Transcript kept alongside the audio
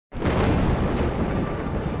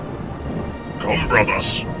Come,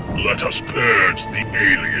 brothers, let us purge the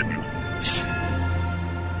alien.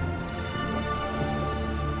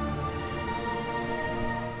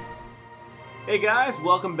 Hey guys,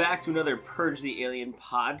 welcome back to another Purge the Alien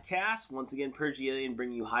podcast. Once again, Purge the Alien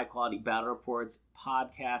bringing you high-quality battle reports,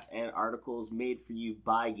 podcasts, and articles made for you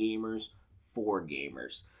by gamers for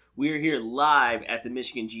gamers. We are here live at the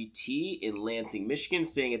Michigan GT in Lansing, Michigan,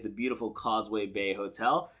 staying at the beautiful Causeway Bay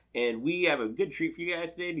Hotel. And we have a good treat for you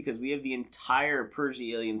guys today because we have the entire Purge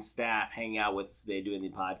the Alien staff hanging out with us today doing the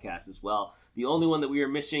podcast as well. The only one that we are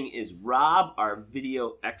missing is Rob, our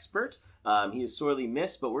video expert. He is sorely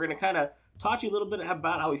missed, but we're going to kind of talk to you a little bit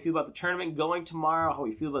about how we feel about the tournament going tomorrow, how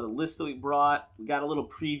we feel about the list that we brought. We got a little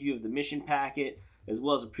preview of the mission packet, as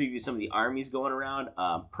well as a preview of some of the armies going around.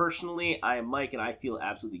 Personally, I am Mike, and I feel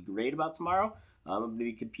absolutely great about tomorrow. I'm going to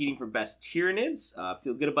be competing for best Tyranids.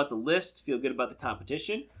 Feel good about the list. Feel good about the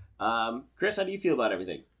competition. Chris, how do you feel about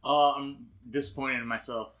everything? I'm disappointed in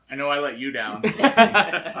myself. I know I let you down.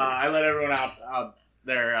 I let everyone out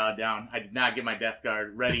there down. I did not get my Death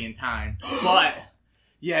Guard ready in time, but...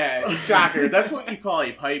 yeah, shocker. That's what you call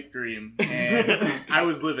a pipe dream, and I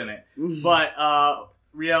was living it. But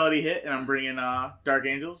reality hit, and I'm bringing Dark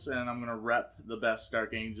Angels, and I'm going to rep the best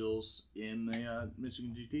Dark Angels in the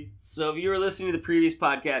Michigan GT. So if you were listening to the previous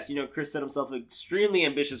podcast, you know Chris set himself an extremely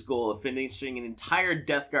ambitious goal of finishing an entire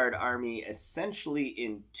Death Guard army essentially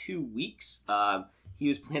in 2 weeks. He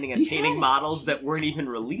was planning on painting models that weren't even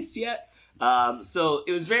released yet. So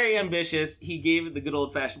it was very ambitious. He gave it the good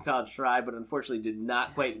old-fashioned college try, but unfortunately did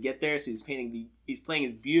not quite get there. So he's playing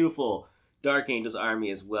his beautiful Dark Angels army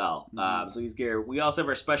as well. So he's here. We also have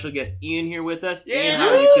our special guest Ian here with us. Yeah, Ian, how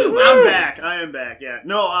are you feeling? I'm back. I am back. Yeah.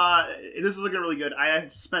 No, this is looking really good. I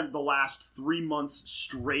have spent the last 3 months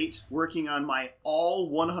straight working on my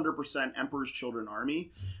all 100% Emperor's Children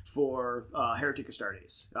army for Heretic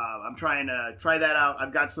Astartes. I'm trying to try that out.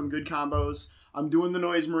 I've got some good combos. I'm doing the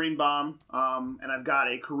Noise Marine Bomb, and I've got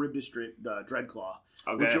a Charybdis Dreadclaw,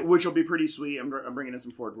 Okay. which will be pretty sweet. I'm bringing in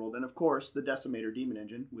some Forge World, and of course the Decimator Demon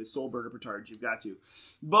Engine with Soulbird or Petards. You've got to,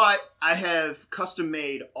 but I have custom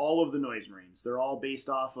made all of the Noise Marines. They're all based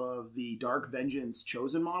off of the Dark Vengeance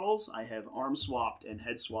Chosen models. I have arm swapped and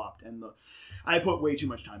head swapped, and I put way too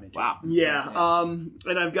much time into. Wow. It. Yeah.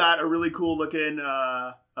 And I've got a really cool looking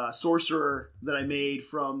sorcerer that I made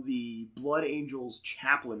from the Blood Angels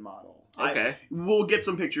Chaplain model. Okay. We'll get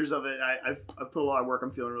some pictures of it. I've put a lot of work.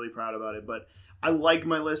 I'm feeling really proud about it. But I like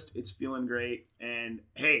my list. It's feeling great. And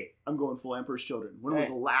hey, I'm going full Emperor's Children. When was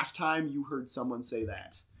the last time you heard someone say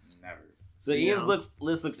that? Never. So Ian's list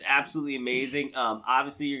looks absolutely amazing.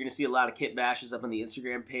 Obviously, you're going to see a lot of kit bashes up on the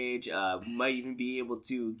Instagram page. We might even be able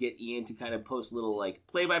to get Ian to kind of post a little like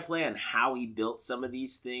play-by-play on how he built some of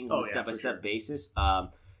these things on a step-by-step basis.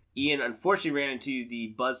 Ian unfortunately ran into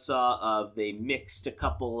the buzzsaw of they mixed a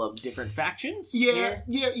couple of different factions. Yeah.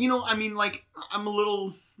 You know, I mean, like, I'm a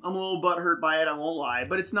little butthurt by it, I won't lie,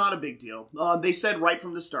 but it's not a big deal. They said right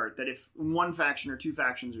from the start that if one faction or two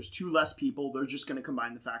factions, there's two less people, they're just going to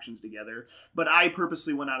combine the factions together. But I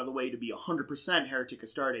purposely went out of the way to be 100% Heretic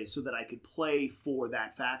Astartes so that I could play for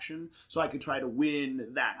that faction, so I could try to win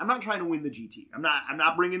that. I'm not trying to win the GT. I'm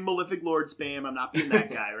not bringing Malefic Lord spam. I'm not being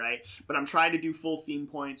that guy, right? But I'm trying to do full theme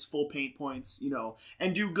points, full paint points, you know,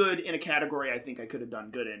 and do good in a category I think I could have done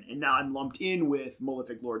good in. And now I'm lumped in with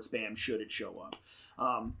Malefic Lord spam should it show up.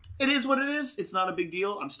 It is what it is. It's not a big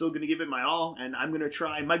deal. I'm still going to give it my all, and I'm going to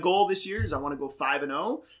try. My goal this year is I want to go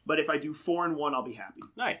 5-0, but if I do 4-1, I'll be happy.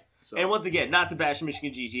 Nice. So. And once again, not to bash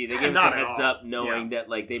Michigan GT, they gave us a heads up knowing that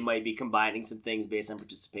like they might be combining some things based on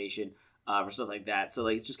participation. Or stuff like that. So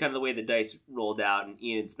like it's just kind of the way the dice rolled out, and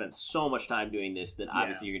Ian had spent so much time doing this that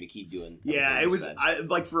obviously you're going to keep doing. Yeah, it was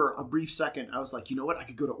like for a brief second I was like, you know what, I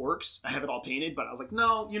could go to Orcs. I have it all painted, but I was like,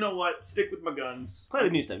 no, you know what, stick with my guns. Play the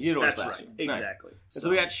new stuff. You know what That's right. Exactly. Nice. So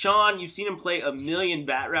we got Sean. You've seen him play a million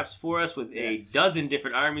BatReps for us with a dozen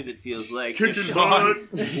different armies. It feels like. So Sean,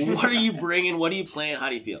 what are you bringing? What are you playing? How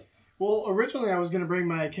do you feel? Well, originally I was going to bring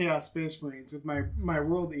my Chaos Space Marines with my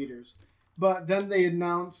World Eaters, but then they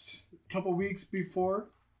announced couple weeks before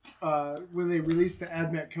when they released the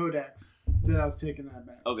AdMech Codex that I was taking that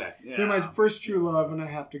back. Okay. Yeah. They're my first true love, and I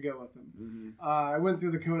have to go with them. I went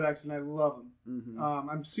through the Codex, and I love them.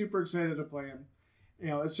 I'm super excited to play them. You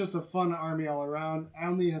know, it's just a fun army all around. I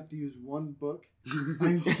only have to use one book.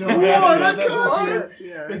 I'm so happy about that this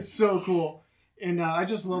year. It's so cool. And I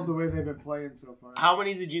just love the way they've been playing so far. How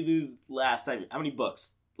many did you lose last time? How many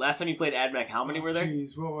books? Last time you played AdMech, how many were there?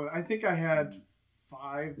 Jeez, well, I think I had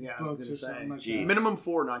 5 books or something like that. Minimum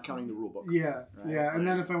 4, not counting the rule book. Yeah, right, yeah. And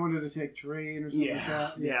then if I wanted to take terrain or something like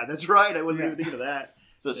that. Yeah, that's right. I wasn't even thinking of that.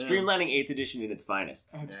 So streamlining 8th edition in its finest.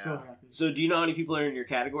 I'm so happy. So do you know how many people are in your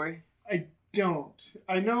category? I don't.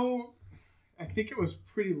 I think it was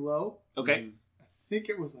pretty low. Okay. I think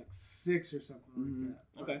it was like 6 or something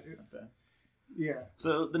like that. Okay. Yeah.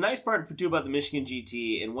 So the nice part too about the Michigan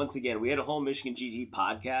GT, and once again, we had a whole Michigan GT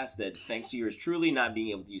podcast that, thanks to yours truly not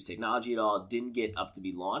being able to use technology at all, didn't get up to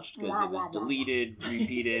be launched because it was deleted,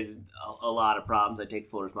 repeated, a lot of problems. I take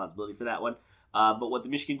full responsibility for that one. But what the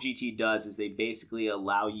Michigan GT does is they basically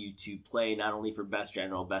allow you to play not only for best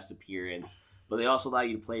general, best appearance, but they also allow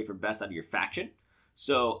you to play for best out of your faction.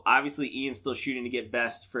 So obviously Ian's still shooting to get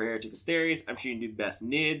best for Heretic Asterius. I'm shooting to do best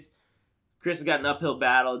NIDS. Chris has got an uphill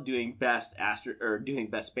battle doing best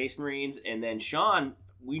Space Marines, and then Sean,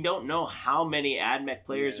 we don't know how many AdMech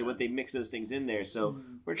players or what they mix those things in there. So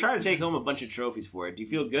we're trying to take home a bunch of trophies for it. Do you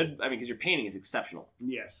feel good? I mean, because your painting is exceptional.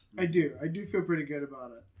 Yes, I do. I do feel pretty good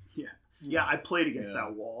about it. Yeah, I played against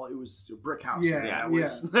that wall. It was a brick house. Yeah,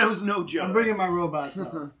 that was no joke. I'm bringing my robots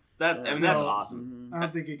up. That's awesome. I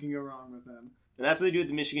don't think you can go wrong with them. And that's what they do at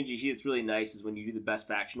the Michigan GT. It's really nice is when you do the best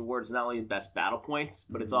faction awards, not only the best battle points,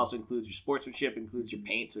 but it also includes your sportsmanship, includes your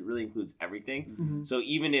paint, so it really includes everything. So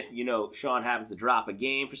even if, Sean happens to drop a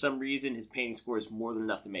game for some reason, his painting score is more than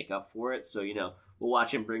enough to make up for it. So, we'll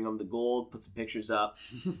watch him bring home the gold, put some pictures up,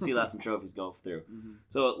 see lots of trophies go through.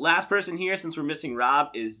 So last person here, since we're missing Rob,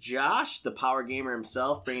 is Josh, the power gamer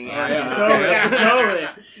himself, bringing Totally.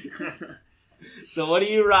 So what are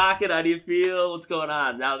you rocking? How do you feel? What's going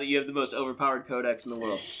on now that you have the most overpowered codex in the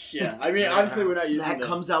world? Yeah, I mean, obviously we're not using that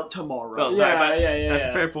comes out tomorrow. Oh, sorry. Yeah. That's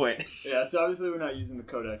a fair point. Yeah, so obviously we're not using the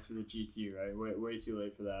codex for the GT, right? Way too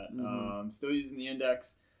late for that. Still using the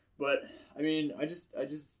index, but I mean, I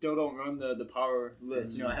just still don't run the power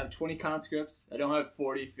list. I have 20 conscripts. I don't have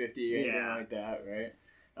 40, 50, or anything like that, right?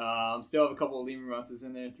 Still have a couple of Lehman Russes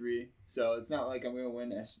in there, 3. So it's not like I'm going to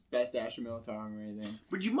win best Asher Militarum or anything.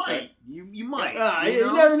 But you might. You might.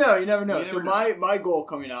 You never know. You never know. So my goal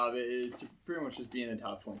coming out of it is to pretty much just be in the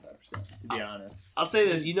top 25%, to be honest. I'll say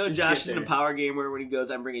this. Josh is get a power gamer when he goes,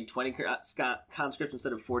 I'm bringing 20 conscripts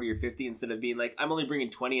instead of 40 or 50, instead of being like, I'm only bringing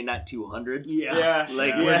 20 and not 200. Yeah.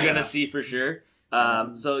 We're going to see for sure.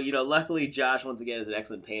 So, luckily Josh, once again, is an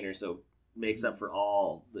excellent painter, so makes up for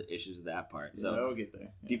all the issues of that part. So we'll get there.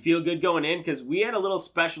 Do you feel good going in? Because we had a little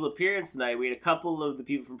special appearance tonight. We had a couple of the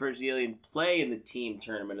people from Purge the Alien play in the team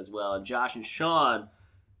tournament as well. And Josh and Sean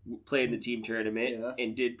played in the team tournament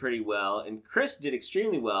and did pretty well. And Chris did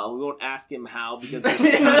extremely well. We won't ask him how because there's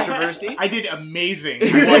some controversy. I did amazing.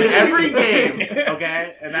 I won every game,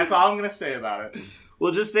 okay? And that's all I'm going to say about it.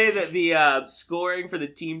 We'll just say that the scoring for the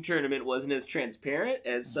team tournament wasn't as transparent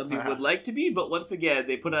as some people would like to be, but once again,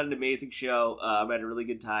 they put on an amazing show. I had a really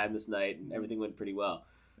good time this night, and everything went pretty well.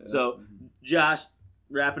 So, Josh,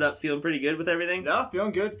 wrap it up. Feeling pretty good with everything? No,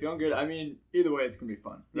 feeling good. I mean, either way, it's going to be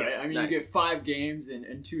fun, right? I mean, nice. You get 5 games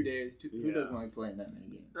in 2 days. Who doesn't like playing that many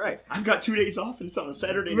games? Right. I've got 2 days off, and it's on a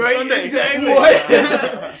Saturday and right, Sunday. Exactly.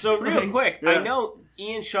 What? So, real quick, I know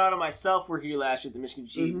Ian, Sean, and myself were here last year at the Michigan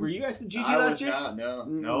GT. Were you guys the GT last year?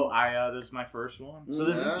 No, this is my first one. So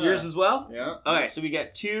this is yours as well? Yeah. Okay, so we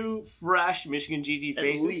got 2 fresh Michigan GT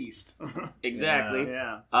faces. At least. Exactly.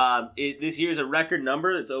 Yeah. This year's a record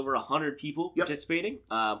number. It's over 100 people participating.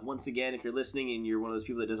 Once again, if you're listening and you're one of those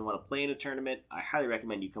people that doesn't want to play in a tournament, I highly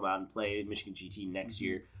recommend you come out and play Michigan GT next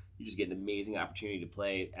year. You just get an amazing opportunity to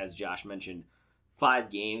play, as Josh mentioned,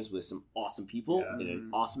 5 games with some awesome people in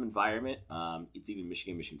an awesome environment. It's even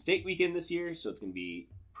Michigan State weekend this year, so it's going to be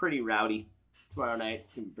pretty rowdy tomorrow night.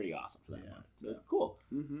 It's going to be pretty awesome for that one. So, cool.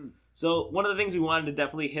 So one of the things we wanted to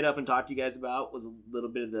definitely hit up and talk to you guys about was a little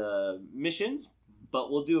bit of the missions, but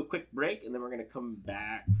we'll do a quick break, and then we're going to come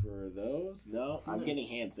back for those. No, I'm getting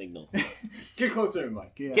hand signals. Get closer to the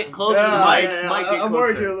mic. Yeah. Get closer to the mic. Mike, get I'm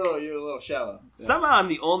worried closer. you're a little shallow. Somehow I'm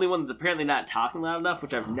the only one that's apparently not talking loud enough,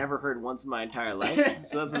 which I've never heard once in my entire life.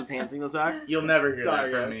 So that's what hand signals are. You'll never hear Sorry,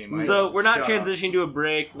 that from guys. me, Mike. So we're not Shut up. transitioning to a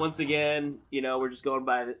break. Once again, we're just going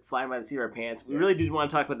flying by the seat of our pants. We really did want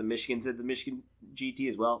to talk about the Michigans at the Michigan GT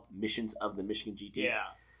as well. Missions of the Michigan GT. Yeah.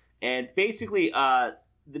 And basically,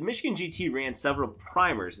 the Michigan GT ran several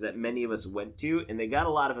primers that many of us went to, and they got a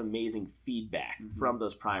lot of amazing feedback from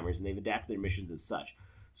those primers, and they've adapted their missions as such.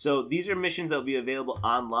 So these are missions that will be available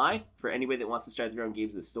online for anybody that wants to start their own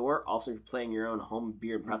games at the store. Also, if you're playing your own home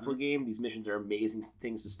beer and pretzel game, these missions are amazing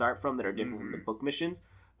things to start from that are different from the book missions.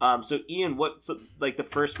 So Ian, what's the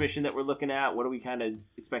first mission that we're looking at? What are we kind of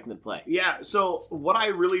expecting to play? Yeah, so what I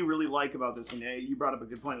really, really like about this, and you brought up a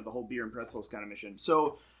good point of the whole beer and pretzels kind of mission.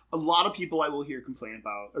 So a lot of people I will hear complain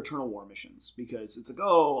about Eternal War missions because it's like,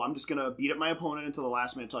 oh, I'm just going to beat up my opponent until the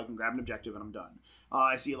last minute until I can grab an objective and I'm done.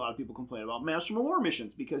 I see a lot of people complain about Maelstrom of War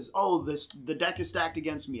missions because, the deck is stacked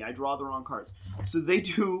against me. I draw the wrong cards. So they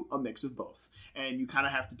do a mix of both, and you kind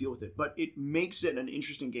of have to deal with it. But it makes it an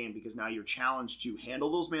interesting game because now you're challenged to handle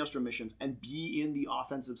those Maelstrom missions and be in the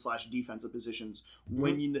offensive/defensive positions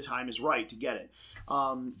when the time is right to get it.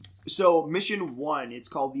 So mission 1, it's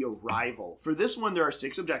called the Arrival. For this one, there are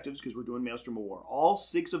 6 objectives because we're doing Maelstrom of War. All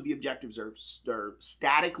 6 of the objectives are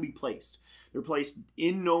statically placed. They're placed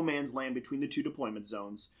in no man's land between the 2 deployment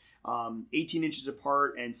zones, 18 inches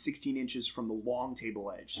apart and 16 inches from the long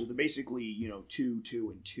table edge. So they're basically, 2, 2,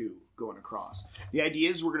 and 2 going across. The idea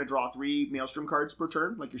is we're going to draw 3 Maelstrom cards per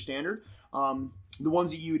turn, like your standard. The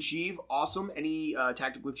ones that you achieve, awesome. Any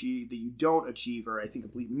tactical achieve that you don't achieve are, I think,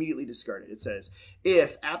 immediately discarded. It says,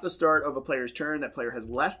 if at the start of a player's turn, that player has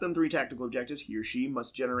less than 3 tactical objectives, he or she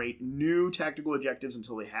must generate new tactical objectives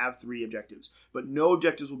until they have 3 objectives. But no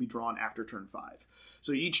objectives will be drawn after turn 5.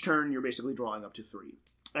 So each turn, you're basically drawing up to 3.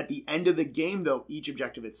 At the end of the game, though, each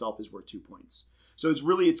objective itself is worth 2 points. So it's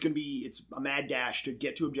a mad dash to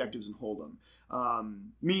get to objectives and hold them.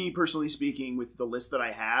 Me, personally speaking, with the list that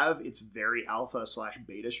I have, it's very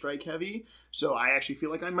alpha/beta strike heavy. So I actually feel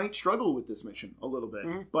like I might struggle with this mission a little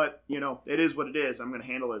bit. But, it is what it is. I'm going to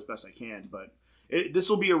handle it as best I can. But this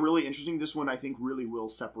will be a really interesting. This one, I think, really will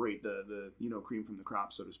separate the cream from the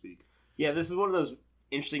crop, so to speak. Yeah, this is one of those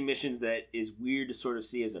interesting missions that is weird to sort of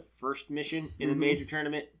see as a first mission in a major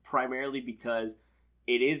tournament, primarily because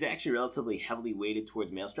it is actually relatively heavily weighted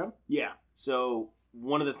towards Maelstrom. Yeah. So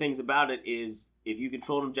one of the things about it is if you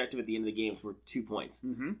control an objective at the end of the game, it's worth 2 points.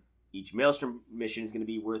 Each Maelstrom mission is going to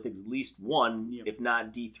be worth at least 1, if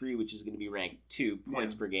not D3, which is going to be ranked 2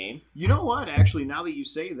 points per game. You know what? Actually, now that you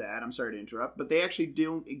say that, I'm sorry to interrupt, but they actually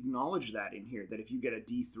don't acknowledge that in here, that if you get a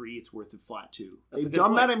D3, it's worth a flat 2. They've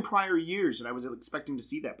done that in prior years, and I was expecting to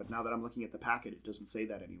see that, but now that I'm looking at the packet, it doesn't say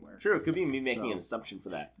that anywhere. Sure, it could be me making an assumption for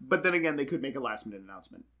that. But then again, they could make a last-minute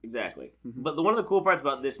announcement. Exactly. But one of the cool parts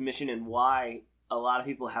about this mission and why a lot of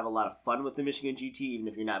people have a lot of fun with the Michigan GT, even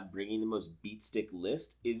if you're not bringing the most beat stick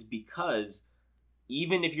list, is because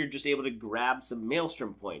even if you're just able to grab some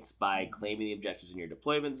Maelstrom points by claiming the objectives in your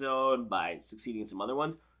deployment zone, by succeeding in some other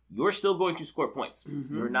ones, you're still going to score points.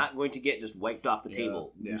 You're not going to get just wiped off the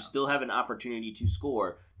table. You still have an opportunity to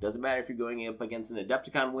score. Doesn't matter if you're going up against an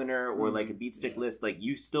Adepticon winner or like a beat stick list, like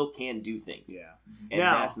you still can do things. And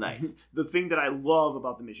now, that's nice. The thing that I love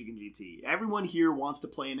about the Michigan GT, everyone here wants to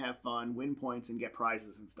play and have fun, win points, and get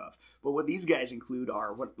prizes and stuff. But what these guys include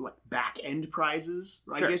are back-end prizes,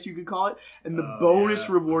 I guess you could call it. And the bonus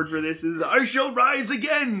reward for this is, I shall rise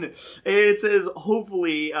again! It says,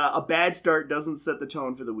 hopefully, a bad start doesn't set the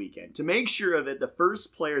tone for the weekend. To make sure of it, the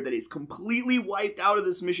first player that is completely wiped out of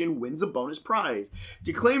this mission wins a bonus prize.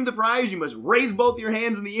 To claim the prize, you must raise both your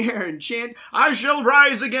hands in the air and chant, I shall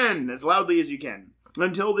rise again, as loudly as you can.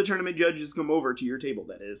 Until the tournament judges come over to your table,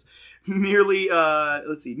 that is. Nearly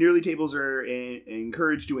tables are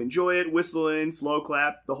encouraged to enjoy it, whistling, slow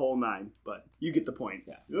clap, the whole 9. But you get the point.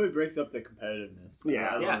 It really breaks up the competitiveness. Yeah.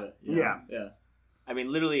 I love it. Yeah. I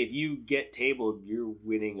mean, literally, if you get tabled, you're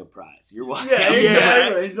winning a prize. You're walking. Yeah,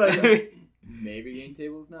 exactly. It's like, maybe game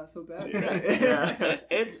table's not so bad.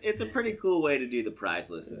 It's a pretty cool way to do the prize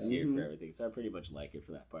list this year for everything. So I pretty much like it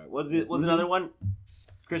for that part. Was another one?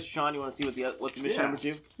 Chris, Sean, you want to see what's the mission number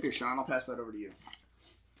 2? Here, Sean, I'll pass that over to you.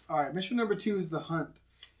 All right, mission number 2 is the hunt.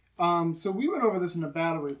 So we went over this in a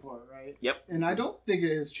battle report, right? Yep. And I don't think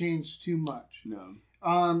it has changed too much. No.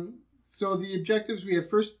 So the objectives, we have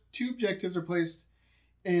first 2 objectives are placed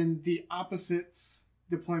in the opposites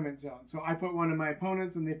deployment zone. So I put one in my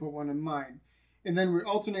opponent's and they put one in mine. And then we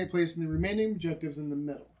alternate placing the remaining objectives in the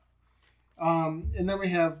middle. And then we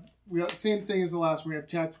have same thing as the last one. We have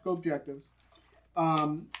tactical objectives.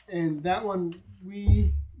 And that one,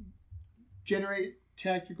 we generate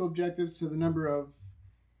tactical objectives to the number of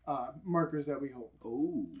markers that we hold.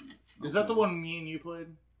 Oh. Is that the one me and you played?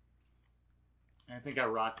 I think I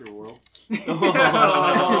rocked your world.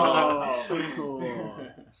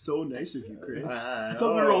 So nice of you, Chris. I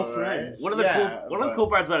thought we were all friends. One of the cool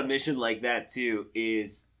parts about a mission like that too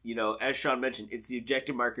is, as Sean mentioned, it's the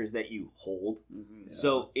objective markers that you hold.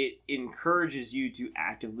 So it encourages you to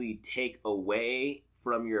actively take away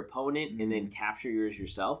from your opponent and then capture yours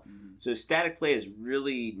yourself. So static play is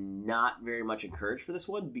really not very much encouraged for this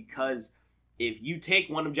one, because if you take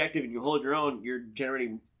one objective and you hold your own, you're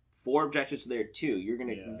generating 4 objectives there too. You're going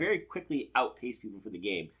to very quickly outpace people for the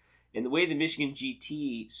game. And the way the Michigan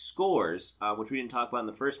GT scores, which we didn't talk about in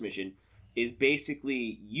the first mission, is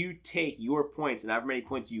basically you take your points, and however many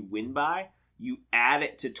points you win by, you add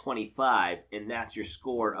it to 25, and that's your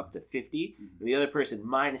score up to 50. And the other person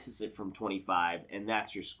minuses it from 25, and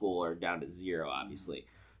that's your score down to 0, obviously.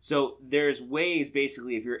 So there's ways,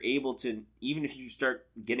 basically, if you're able to, even if you start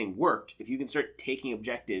getting worked, if you can start taking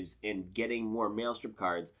objectives and getting more maelstrom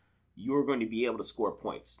cards, you're going to be able to score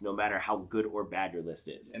points, no matter how good or bad your list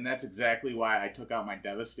is. And that's exactly why I took out my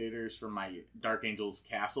Devastators from my Dark Angels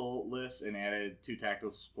Castle list and added 2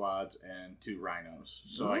 Tactical Squads and 2 Rhinos,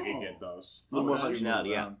 so I could get those. A little more Okay.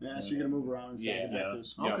 functionality, yeah. Yeah, so you're gonna move around inside the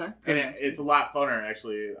objectives. Yep. Okay. And it's a lot funner,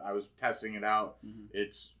 actually. I was testing it out.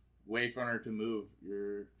 It's way funner to move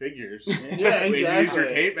your figures. Yeah, Use your exactly.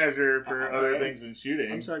 tape measure for other things than shooting.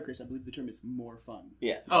 I'm sorry, Chris. I believe the term is more fun.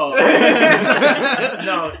 Yes. Oh.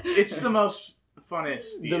 No, it's the most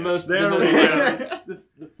funnest. The most, There the we most go.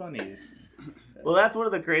 the funniest. Well, that's one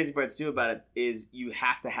of the crazy parts too about it is you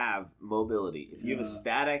have to have mobility. If you have a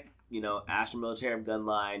static, Astro Militarum gun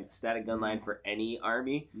line, static gun line for any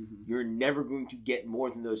army, you're never going to get more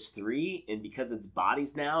than those 3. And because it's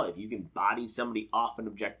bodies now, if you can body somebody off an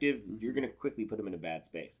objective, you're going to quickly put them in a bad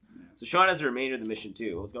space. So Sean has the remainder of the mission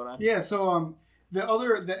too. What's going on? Yeah, so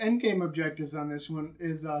the end game objectives on this one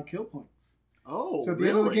is kill points. Oh, So at the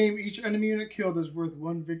end of the game, each enemy unit killed is worth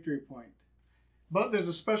 1 victory point. But there's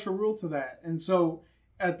a special rule to that. And so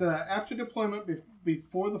after deployment,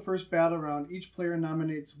 before the first battle round, each player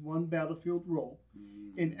nominates 1 battlefield role.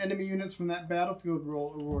 And enemy units from that battlefield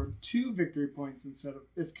role award 2 victory points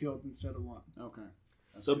if killed instead of 1. Okay.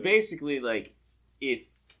 So basically, like, if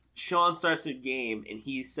Sean starts a game and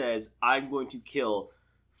he says, I'm going to kill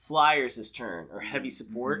Flyers this turn, or heavy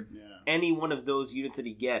support, any one of those units that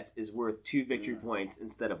he gets is worth 2 victory points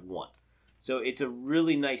instead of 1. So it's a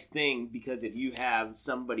really nice thing, because if you have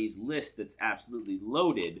somebody's list that's absolutely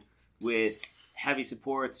loaded with heavy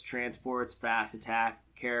supports, transports, fast attack,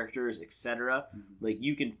 characters, etc., like,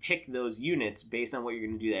 you can pick those units based on what you're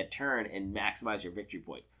going to do that turn and maximize your victory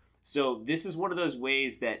points. So this is one of those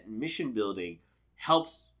ways that mission building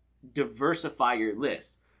helps diversify your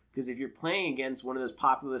list. Because if you're playing against one of those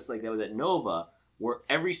popular lists like that was at Nova, where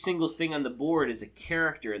every single thing on the board is a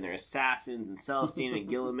character, and they're assassins and Celestine and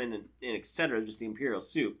Gilliman and etc., just the Imperial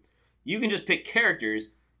soup, you can just pick characters,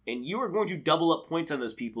 and you are going to double up points on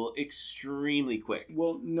those people extremely quick.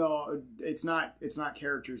 Well, no, it's not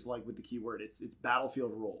characters like with the keyword. It's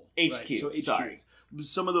battlefield role. HQ, Right? So HQ. sorry.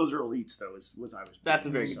 Some of those are elites, though. Was I was. That's a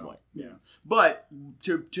very good point. Yeah, but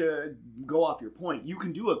to go off your point, you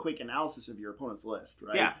can do a quick analysis of your opponent's list,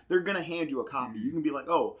 right? Yeah. They're gonna hand you a copy. You can be like,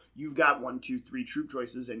 oh, you've got 1, 2, 3 troop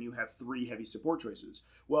choices, and you have 3 heavy support choices.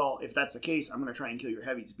 Well, if that's the case, I'm gonna try and kill your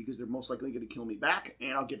heavies because they're most likely gonna kill me back,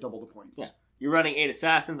 and I'll get double the points. Yeah. You're running 8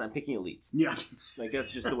 assassins. I'm picking elites. Yeah. Like,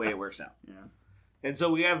 that's just the way it works out. Yeah. And so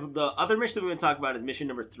we have the other mission that we're going to talk about is mission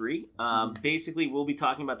number 3. Basically, we'll be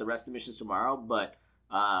talking about the rest of the missions tomorrow, but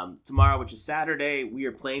tomorrow, which is Saturday, we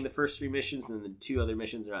are playing the first 3 missions, and then the 2 other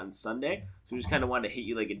missions are on Sunday. So we just kind of wanted to hit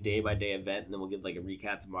you like a day-by-day event, and then we'll give like a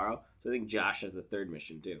recap tomorrow. So I think Josh has the 3rd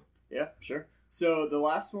mission too. Yeah, sure. So the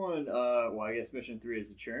last one, I guess mission 3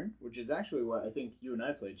 is a churn, which is actually what I think you and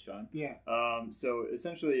I played, Sean. Yeah. So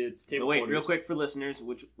essentially, it's table So wait, quarters. real quick for listeners,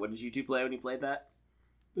 what did you 2 play when you played that?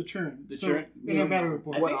 The churn. The So, churn. In our battle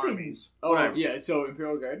report. I What think they- armies? Oh, Whatever. yeah. So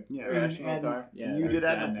Imperial Guard. Yeah. Or National And Guard. Yeah, you or did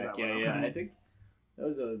admin Zadnak, for that Yeah, one, yeah. okay. I think that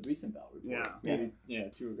was a recent battle report. Yeah. Maybe, yeah,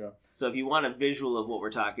 2 ago. So if you want a visual of what we're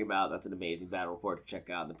talking about, that's an amazing battle report to check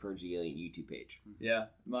out on the Purge the Alien YouTube page. Yeah,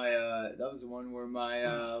 my that was the one where my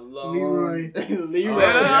lone Leroy. Leroy.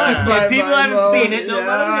 Yeah. If people haven't seen it, don't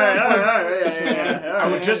let them know. I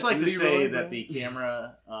would just like to say Leroy. that the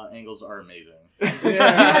camera angles are amazing.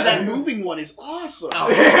 Yeah, that moving one is awesome.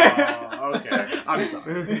 Oh, okay. I'm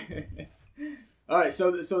sorry. All right, so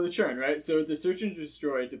the churn, right? So it's a search and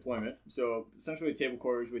destroy deployment. So essentially table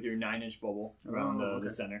quarters with your 9-inch bubble around the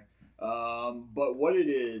center. But what it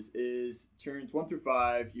is turns 1 through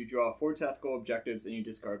 5. You draw 4 tactical objectives and you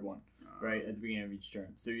discard 1, right, at the beginning of each turn.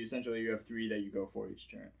 So you have 3 that you go for each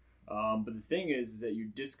turn. But the thing is that you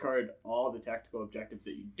discard all the tactical objectives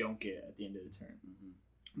that you don't get at the end of the turn.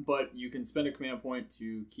 But you can spend a command point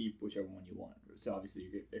to keep whichever one you want. So obviously,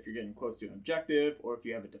 if you're getting close to an objective, or if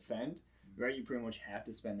you have a defend, right, you pretty much have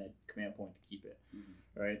to spend that command point to keep it,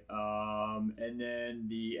 right? And then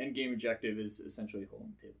the end game objective is essentially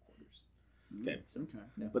holding table quarters. Okay. So,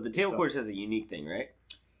 yeah. But the table quarters has a unique thing, right?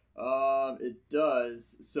 It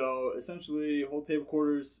does. So essentially, hold table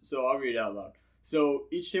quarters. So I'll read it out loud. So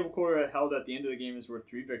each table quarter held at the end of the game is worth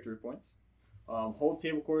 3 victory points. Hold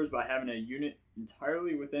table quarters by having a unit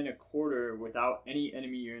entirely within a quarter without any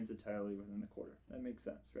enemy units entirely within the quarter. That makes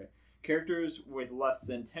sense, right? Characters with less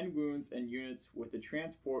than 10 wounds and units with the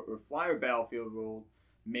transport or flyer battlefield role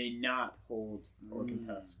may not hold or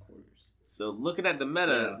contest quarters. So looking at the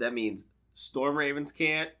meta, that means Storm Ravens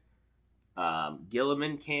can't,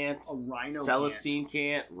 Gilliman can't, Rhino Celestine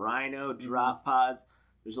can't, Rhino, Drop Pods.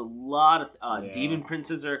 There's a lot of Demon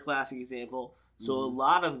Princes are a classic example. So a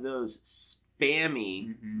lot of those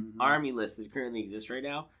spammy army lists that currently exist right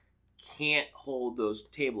now can't hold those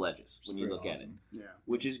table edges when you look at it. Yeah.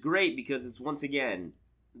 Which is great because it's, once again,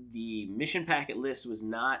 the mission packet list was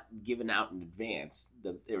not given out in advance.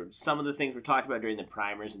 There were some of the things were talked about during the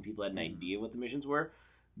primers and people had an idea what the missions were.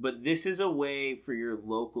 But this is a way for your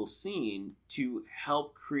local scene to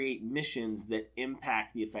help create missions that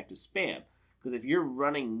impact the effect of spam. Because if you're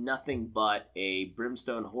running nothing but a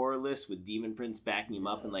Brimstone horror list with Demon Prince backing him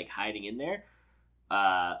up and like hiding in there,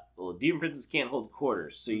 well, Demon Princes can't hold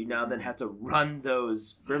quarters, so you now then have to run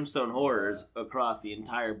those Brimstone horrors across the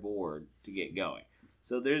entire board to get going.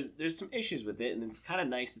 So there's some issues with it, and it's kind of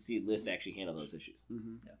nice to see lists actually handle those issues.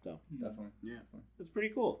 Yeah, so definitely. Yeah, it's pretty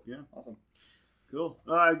cool. Yeah, awesome. Cool.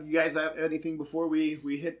 You guys have anything before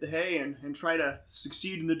we hit the hay and try to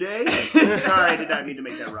succeed in the day? Sorry, I did not mean to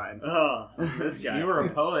make that rhyme. Oh, this guy. You were a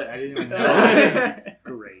poet. I didn't even know.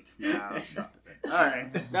 Great. Now stop it. All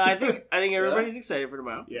right. No, I think everybody's excited for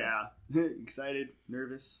tomorrow. Yeah. Excited,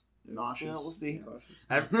 nervous, nauseous. Yeah, we'll see.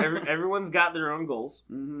 Everyone's got their own goals.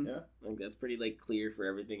 Yeah. I think that's pretty clear for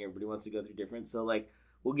everything. Everybody wants to go through different. So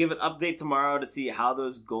we'll give an update tomorrow to see how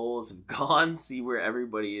those goals have gone, see where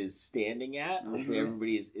everybody is standing at. Hopefully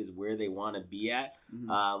everybody is where they want to be at.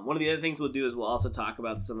 One of the other things we'll do is we'll also talk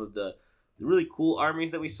about some of the really cool armies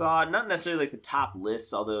that we saw. Not necessarily the top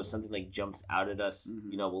lists, although if something jumps out at us,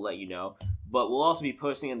 we'll let you know. But we'll also be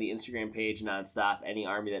posting on the Instagram page nonstop any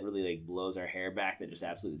army that really blows our hair back, that just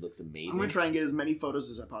absolutely looks amazing. I'm going to try and get as many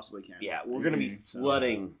photos as I possibly can. Yeah, we're going to be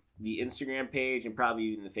flooding the Instagram page and probably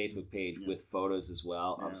even the Facebook page with photos as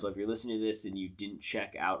well. So if you're listening to this and you didn't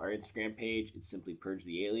check out our Instagram page, it's simply Purge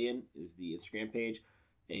the Alien is the Instagram page.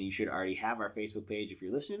 And you should already have our Facebook page if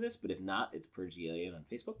you're listening to this. But if not, it's Purge the Alien on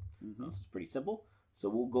Facebook. So it's pretty simple. So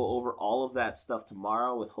we'll go over all of that stuff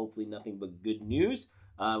tomorrow with hopefully nothing but good news.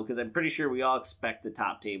 Because I'm pretty sure we all expect the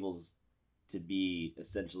top tables to be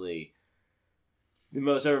essentially the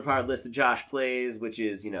most overpowered list that Josh plays, which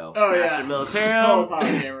is, Master Militarum. Total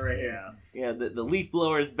power gamer right here. Yeah, the Leaf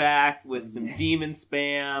Blower's back with some Demon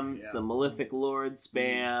spam, some Malefic Lord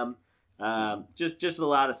spam. Just a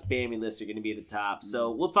lot of spammy lists are going to be at the top.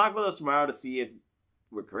 So we'll talk about those tomorrow to see if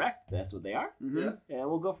we're correct. That's what they are. Yeah. And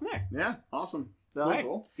we'll go from there. Yeah, awesome. So,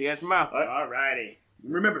 cool. See you guys tomorrow. All righty.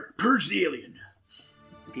 Remember, Purge the Alien.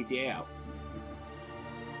 PTA out.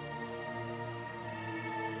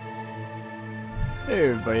 Hey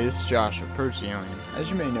everybody, this is Josh of Purge the Alien. As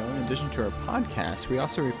you may know, in addition to our podcast, we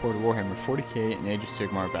also record Warhammer 40k and Age of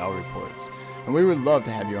Sigmar battle reports, and we would love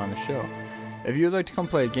to have you on the show. If you would like to come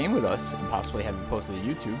play a game with us and possibly have it posted to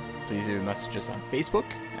YouTube, please either message us on Facebook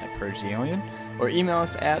at Purge the Alien or email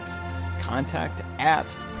us at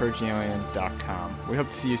contact@purgethealien.com. We hope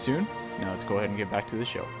to see you soon. Now let's go ahead and get back to the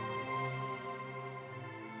show.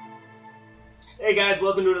 Hey guys,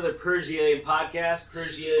 welcome to another Purge the Alien podcast.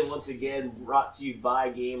 Purge the Alien, once again, brought to you by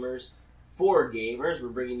gamers for gamers. We're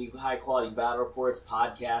bringing you high-quality battle reports,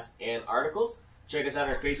 podcasts, and articles. Check us out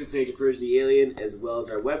on our Facebook page at Purge the Alien, as well as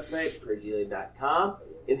our website, purgethealien.com,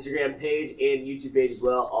 Instagram page, and YouTube page as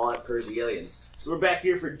well, all at Purge the Alien. So we're back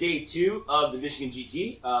here for day 2 of the Michigan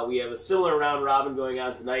GT. We have a similar round robin going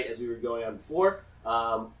on tonight as we were going on before.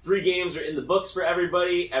 3 games are in the books for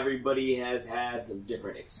everybody. Everybody has had some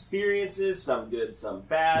different experiences, some good, some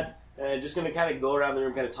bad. And just going to kind of go around the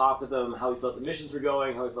room, kind of talk with them, how we felt the missions were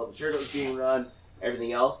going, how we felt the tournament was being run,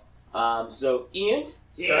 everything else. So Ian,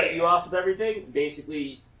 start you off with everything.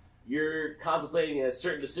 Basically, you're contemplating a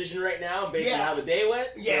certain decision right now based on how the day went.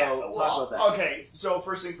 So talk about that. Okay, so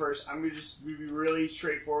first thing first, I'm going to just be really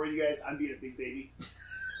straightforward with you guys. I'm being a big baby.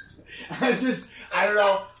 I don't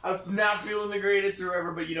know. I'm not feeling the greatest or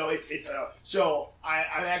whatever, but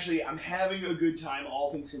I'm having a good time, all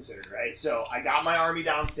things considered, right? So I got my army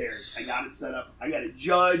downstairs. I got it set up. I got it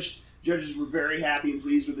judged. Judges were very happy and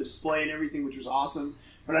pleased with the display and everything, which was awesome.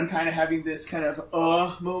 But I'm kind of having this kind of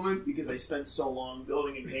moment because I spent so long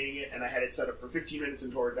building and painting it, and I had it set up for 15 minutes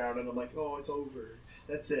and tore it down, and I'm like, oh, it's over.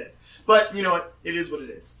 That's it. But you know what? It is what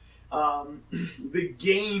it is. The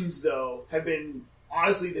games, though, have been...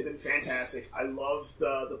 Honestly, they've been fantastic. I love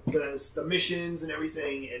the missions and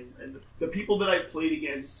everything, and the people that I've played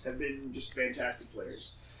against have been just fantastic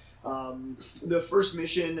players. The first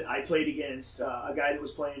mission, I played against a guy that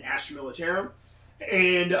was playing Astra Militarum,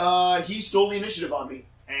 and he stole the initiative on me.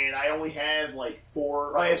 And I only have I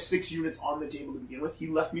have 6 units on the table to begin with. He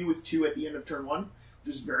left me with 2 at the end of turn 1,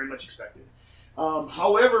 which is very much expected.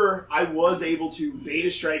 However, I was able to beta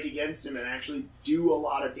strike against him and actually do a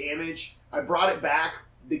lot of damage. I brought it back.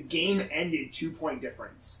 The game ended 2-point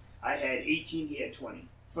difference. I had 18, he had 20.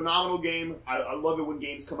 Phenomenal game. I love it when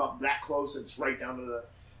games come up that close. It's right down to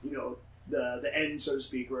the end, so to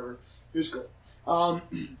speak, or whatever. It was cool.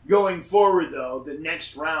 Going forward, though, the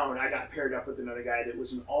next round, I got paired up with another guy that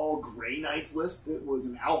was an all Grey Knights list. That was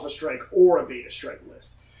an Alpha Strike or a Beta Strike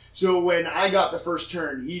list. So when I got the first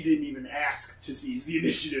turn, he didn't even ask to seize the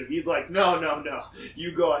initiative. He's like, no,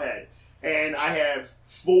 you go ahead. And I have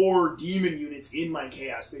 4 demon units in my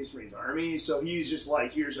Chaos Space Marines army, so he's just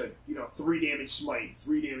like, here's a 3 damage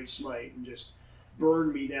smite, and just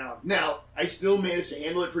burned me down. Now, I still managed to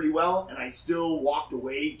handle it pretty well, and I still walked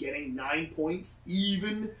away getting 9 points,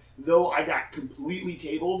 even though I got completely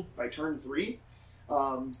tabled by turn 3.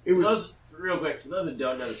 It was... Real quick, for those that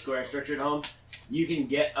don't know the scoring structure at home, you can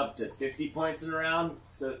get up to 50 points in a round,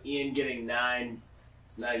 so Ian getting 9...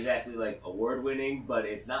 It's not exactly like award-winning, but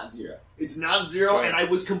it's not 0. It's not 0, and I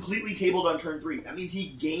was completely tabled on turn 3. That means he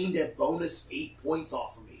gained a bonus 8 points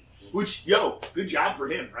off of me. Which, good job for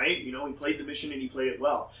him, right? He played the mission and he played it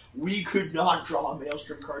well. We could not draw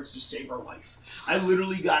Maelstrom cards to save our life. I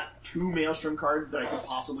literally got 2 Maelstrom cards that I could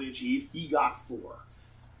possibly achieve. He got 4.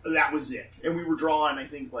 That was it. And we were drawing, I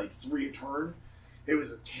think, like 3 a turn. It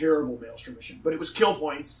was a terrible Maelstrom mission. But it was kill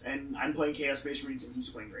points, and I'm playing Chaos Space Marines and he's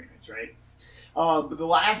playing Grey Knights, right? But the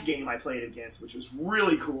last game I played against, which was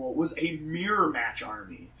really cool, was a mirror match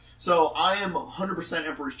army. So I am 100%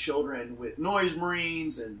 Emperor's Children with Noise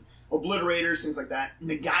Marines and Obliterators, things like that. And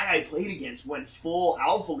the guy I played against went full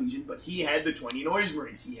Alpha Legion, but he had the 20 Noise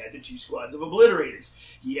Marines. He had the 2 squads of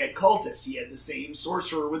Obliterators. He had Cultists. He had the same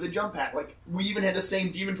Sorcerer with a jump pack. Like, we even had the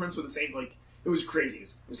same Demon Prince with the same, it was crazy.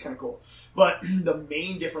 It was kind of cool. But the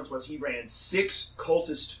main difference was he ran 6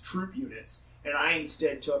 Cultist troop units, and I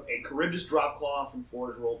instead took a Charybdis Dropclaw from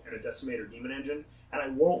Forge World and a Decimator Demon Engine. And I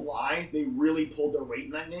won't lie, they really pulled their weight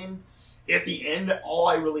in that game. At the end, all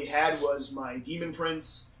I really had was my Demon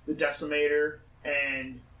Prince, the Decimator,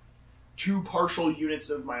 and 2 partial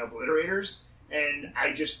units of my Obliterators. And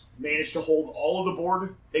I just managed to hold all of the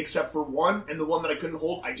board except for 1. And the one that I couldn't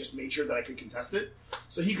hold, I just made sure that I could contest it.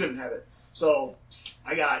 So he couldn't have it. So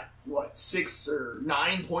I got, 6 or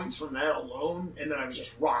 9 points from that alone, and then I was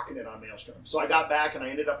just rocking it on Maelstrom. So I got back, and I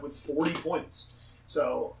ended up with 40 points.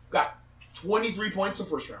 So got 23 points the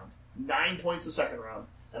first round, 9 points the second round,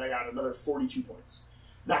 and I got another 42 points.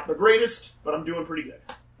 Not the greatest, but I'm doing pretty good.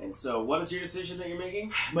 And so what is your decision that you're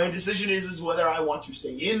making? My decision is whether I want to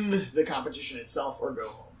stay in the competition itself or go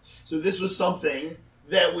home. So this was something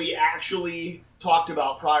that we actually talked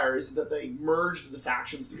about prior, is that they merged the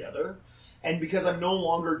factions together. And because I'm no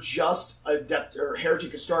longer just Adept or Heretic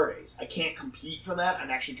Astartes, I can't compete for that. I'm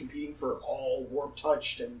actually competing for all Warp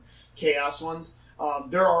Touched and Chaos ones.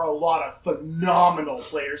 There are a lot of phenomenal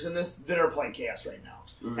players in this that are playing Chaos right now.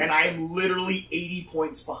 Mm-hmm. And I'm literally 80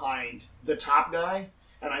 points behind the top guy,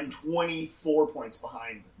 and I'm 24 points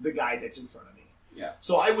behind the guy that's in front of me. Yeah.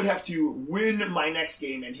 So I would have to win my next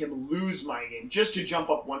game and him lose my game just to jump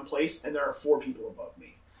up 1 place, and there are 4 people above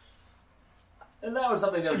me. And that was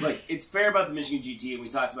something that was it's fair about the Michigan GT, and we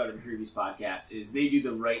talked about it in the previous podcast, is they do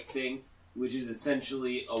the right thing, which is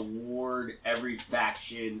essentially award every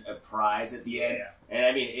faction a prize at the end. And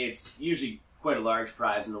I mean, it's usually quite a large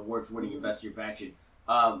prize, an award for winning your best of your faction.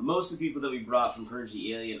 Most of the people that we brought from Purge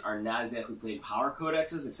the Alien are not exactly playing power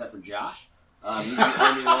codexes, except for Josh. He's the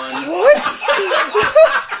only one.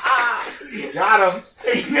 Got him.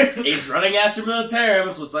 He's running Astra Militarum.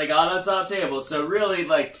 It's what's on the top table. So really,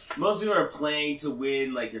 most people are playing to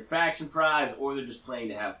win their faction prize, or they're just playing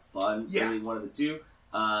to have fun. Yeah. Really, one of the two.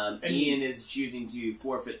 Ian is choosing to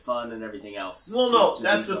forfeit fun and everything else. Well, no,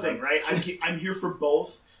 that's the thing, right? I'm here for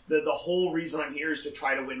both. The whole reason I'm here is to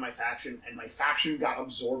try to win my faction, and my faction got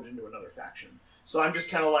absorbed into another faction. So I'm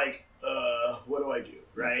just kind of what do I do,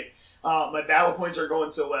 right? My battle points are going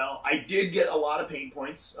so well. I did get a lot of pain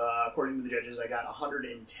points. According to the judges, I got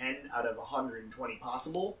 110 out of 120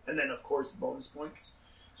 possible. And then, of course, bonus points.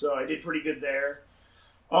 So I did pretty good there.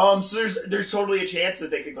 So there's totally a chance that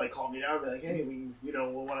they could call me down and be like, hey,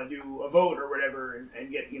 we'll want to do a vote or whatever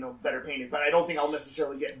and get, better painted. But I don't think I'll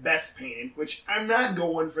necessarily get best painted, which I'm not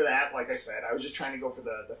going for that. Like I said, I was just trying to go for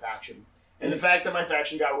the faction. And the fact that my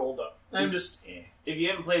faction got rolled up, I'm just, If you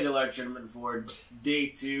haven't played a large tournament before, day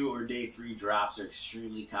 2 or day 3 drops are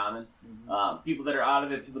extremely common. Mm-hmm. People that are out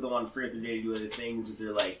of it, people that want to free up their day to do other things, if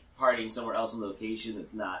they're partying somewhere else in the location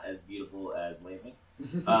that's not as beautiful as Lansing,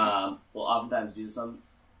 will oftentimes do some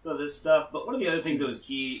of this stuff. But one of the other things that was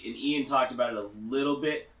key, and Ian talked about it a little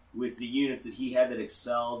bit with the units that he had that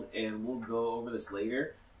excelled, and we'll go over this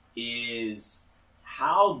later, is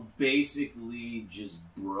how basically just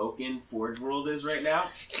broken Forge World is right now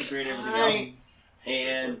compared to everything else.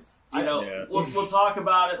 And, we'll talk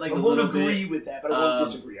about it like I a won't little bit. agree with that, but I won't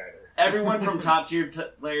disagree either. Everyone from top-tier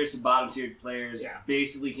players to bottom-tier players Yeah.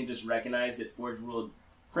 basically can just recognize that Forge World,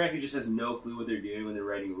 frankly, just has no clue what they're doing when they're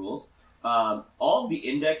writing rules. All of the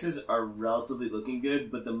indexes are relatively looking good,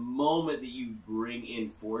 but the moment that you bring in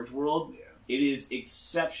Forge World, it is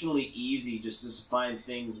exceptionally easy just to find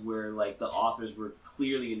things where like the authors were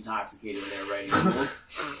clearly intoxicated when they were writing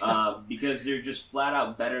rules, because they're just flat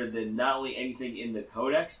out better than not only anything in the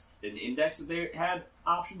codex and index that they had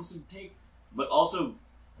options to take, but also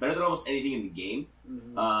better than almost anything in the game.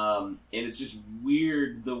 And it's just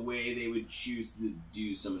weird the way they would choose to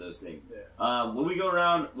do some of those things. When we go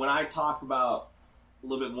around, when I talk about a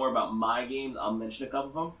little bit more about my games, I'll mention a couple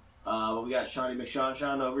of them. But we got Shawnee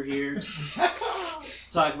McShawn over here.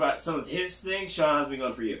 Talk about some of his things. Sean, how's it been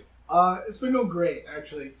going for you? It's been going great,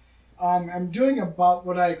 actually. I'm doing about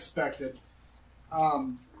what I expected.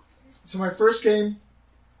 So my first game,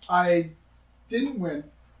 I didn't win,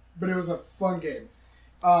 but it was a fun game.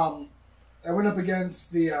 I went up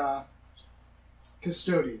against the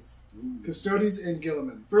Custodes. Custodes and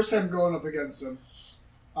Gilliman. First time going up against them,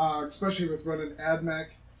 especially with running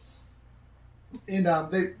AdMech. And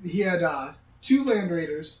he had 2 Land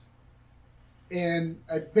Raiders, and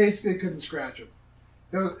I basically couldn't scratch him.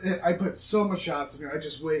 I put so much shots in there, I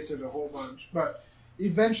just wasted a whole bunch. But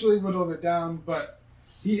eventually whittled it down, but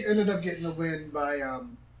he ended up getting the win by,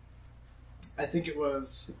 I think it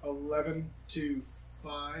was 11-5,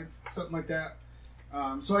 something like that.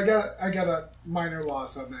 So I got a minor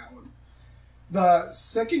loss on that one. The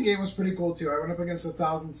second game was pretty cool too. I went up against the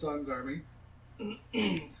Thousand Suns army.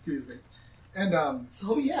 Excuse me. And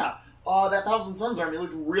that Thousand Suns army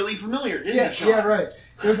looked really familiar, didn't it, Sean? Yeah, right.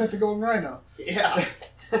 It was at the Golden Rhino. Yeah.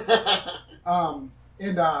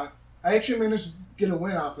 And I actually managed to get a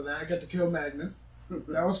win off of that. I got to kill Magnus.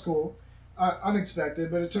 That was cool.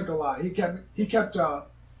 Unexpected, but it took a lot. He kept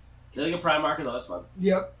Killing a Primarch, that was fun.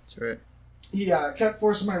 Yep. That's right. He kept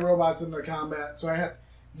forcing my robots into combat, so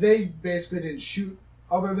they basically didn't shoot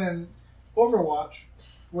other than Overwatch,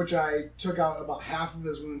 which I took out about half of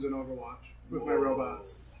his wounds in Overwatch with my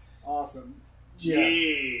robots. Awesome. Yeah.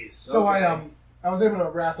 Jeez. So okay. I was able to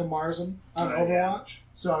Wrath of Mars him on Overwatch.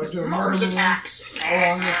 So I was doing Mars murder attacks.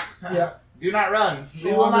 wounds along with Do not run.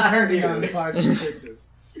 We will along not with hurt you. on 5s and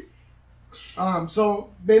 6s. So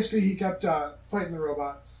basically he kept fighting the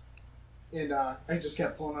robots. And I just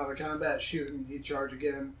kept pulling out of combat, shooting. He'd charge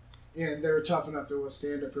again. And they were tough enough to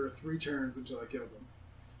withstand it for 3 turns until I killed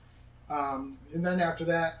them. And then after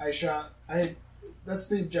that, I shot. That's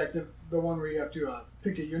the objective, the one where you have to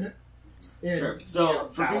pick a unit. And, Sure. So,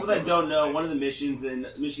 for people that don't know, one of the missions in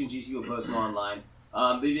Michigan GT will post them online.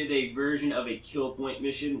 They did a version of a kill point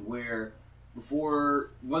mission where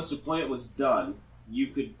once deployment was done, you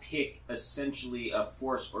could pick essentially a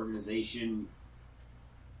force organization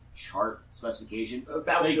chart specification.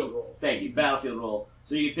 Battlefield role. Thank you, battlefield role.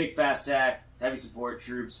 So you could pick fast attack, heavy support,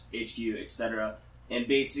 troops, HQ, etc. And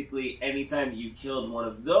basically, anytime you killed one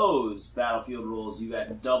of those battlefield roles, you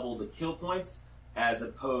got double the kill points as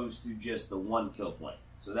opposed to just the 1 kill point.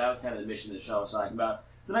 So that was kind of the mission that Sean was talking about.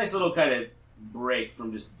 It's a nice little kind of break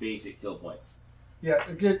from just basic kill points. Yeah,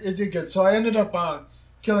 it did good. So I ended up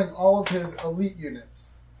killing all of his elite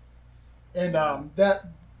units. And that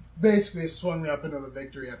basically swung me up into the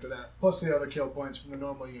victory after that, plus the other kill points from the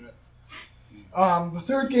normal units. The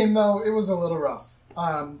third game, though, it was a little rough.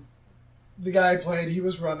 The guy I played, he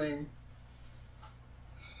was running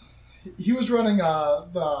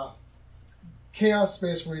the Chaos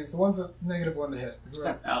Space Marines, the ones that -1 to hit.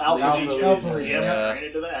 Alpha Legion. Yeah. Ran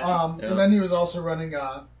into that. And then he was also running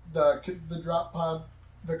the drop pod,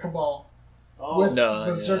 the Cabal, with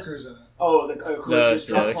Berserkers in it. Oh, the Charybdis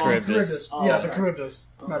drop bomb. Charybdis. Oh, Yeah, okay. the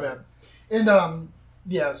Charybdis. My bad. And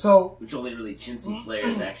so Which only really chintzy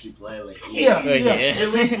players actually play. Like, Yeah.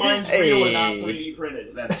 At least mine's real and not 3D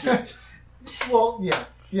printed. That's true. well, yeah.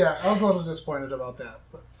 I was a little disappointed about that,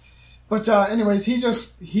 but anyways, he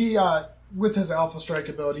with his Alpha Strike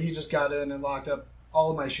ability, he just got in and locked up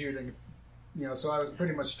all of my shooting. So I was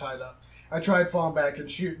pretty much tied up. I tried falling back and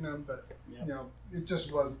shooting him, but it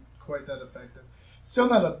just wasn't quite that effective. Still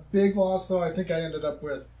not a big loss though. I think I ended up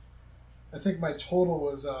with, my total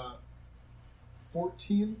was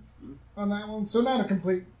 14 on that one. So not a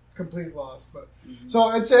complete loss, but so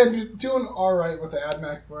I'd say I'm doing all right with the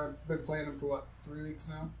AdMech. Where I've been playing them for 3 weeks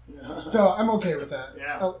now. So I'm okay with that.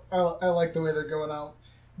 Yeah. I like the way they're going out.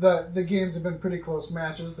 the games have been pretty close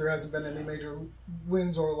matches. There hasn't been any major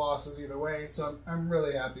wins or losses either way, so I'm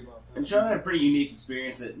really happy about that. And Sean had a pretty unique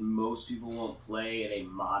experience that most people won't play in a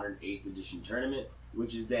modern 8th edition tournament,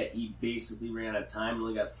 which is that he basically ran out of time and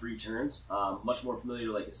only got 3 turns. Much more familiar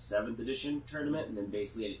to like a 7th edition tournament and then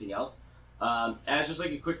basically anything else. As just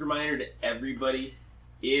like a quick reminder to everybody,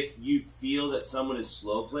 if you feel that someone is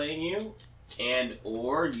slow playing you and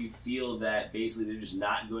or you feel that basically they're just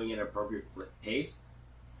not going at an appropriate pace,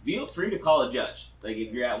 feel free to call a judge. Like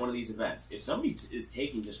if you're at one of these events, if somebody is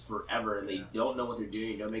taking just forever and they don't know what they're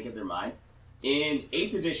doing, don't make up their mind. In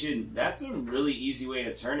 8th edition, that's a really easy way in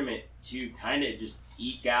a tournament to kind of just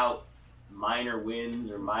eke out minor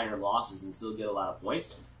wins or minor losses and still get a lot of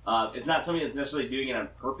points. It's not somebody that's necessarily doing it on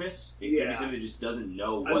purpose. It could be somebody that just doesn't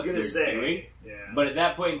know what they're doing. Yeah. But at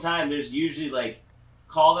that point in time, there's usually like,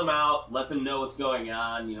 call them out, let them know what's going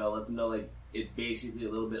on, let them know like it's basically a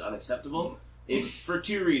little bit unacceptable. It's for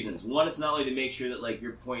 2 reasons. One, it's not only to make sure that like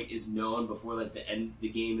your point is known before like the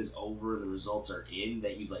game is over and the results are in,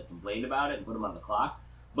 that you've like complained about it and put them on the clock.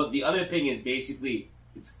 But the other thing is basically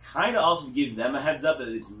it's kind of also to give them a heads up that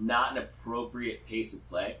it's not an appropriate pace of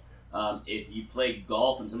play. If you play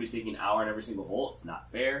golf and somebody's taking an hour on every single hole, it's not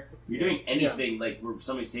fair. If you're doing anything like where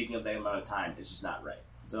somebody's taking up that amount of time, it's just not right.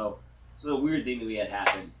 So it's a weird thing that we had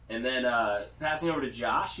happen. And then passing over to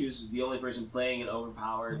Josh, who's the only person playing an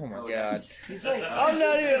overpowered. Oh my god! He's like, I'm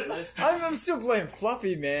not even. I'm still playing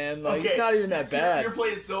fluffy, man. Like it's not even that bad. You're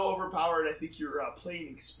playing so overpowered. I think your plane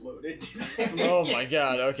exploded. Oh my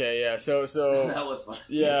god. Okay, yeah. So that was fun.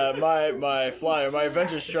 Yeah, my flyer, my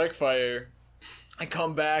Adventure Strike Fighter. I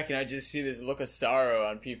come back and I just see this look of sorrow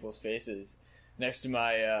on people's faces next to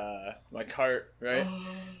my my cart, right?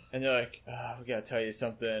 And they're like, "We gotta tell you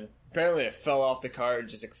something." Apparently, it fell off the cart and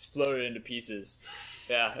just exploded into pieces.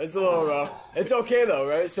 Yeah, it's a little rough. It's okay though,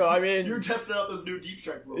 right? So I mean, you're testing out those new deep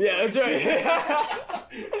strike rules. Yeah, that's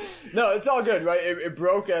right. No, it's all good, right? It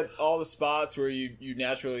broke at all the spots where you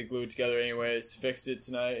naturally glued together anyways. Fixed it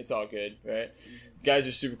tonight. It's all good, right? Guys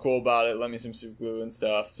are super cool about it. Lent me some super glue and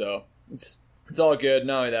stuff, so it's all good.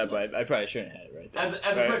 Not only that, but I probably shouldn't have had it right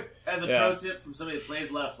there. As a pro tip from somebody that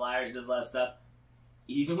plays a lot of flyers, does a lot of stuff,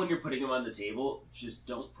 even when you're putting them on the table, just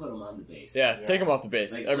don't put them on the base. Yeah, take them off the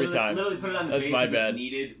base like, every time. Literally put it on the That's base my if bad. it's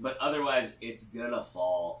needed, but otherwise it's gonna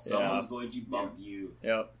fall. Someone's going to bump you.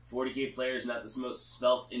 Yep. 40K players, not the most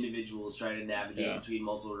svelte individuals trying to navigate between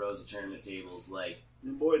multiple rows of tournament tables. Like,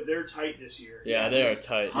 and boy, they're tight this year. Yeah, they are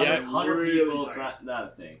tight. 100 really people, tight. it's not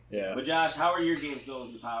a thing. Yeah. But Josh, how are your games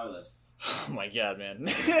going with the power list? Oh my god, man.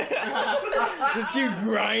 Just keep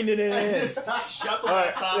grinding it in. Shut the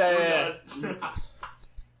laptop. Yeah.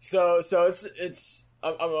 So it's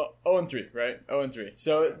I'm 0-3, right? 0-3.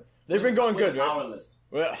 So they've been going good, the right? power list.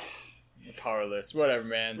 Well, the power list, whatever,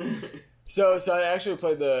 man. So I actually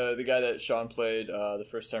played the guy that Sean played the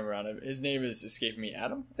first time around. His name is escaping me,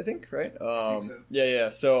 Adam, I think, right? I think so. Yeah.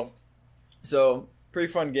 So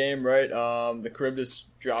pretty fun game, right? The Charybdis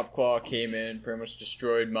drop claw came in, pretty much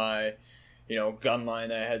destroyed my gun line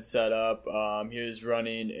that I had set up. He was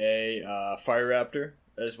running a Fire Raptor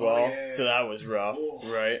as well, so that was rough,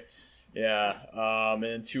 right? Yeah, and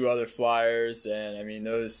then 2 other flyers, and I mean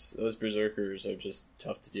those berserkers are just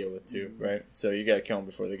tough to deal with too, right? So you gotta kill them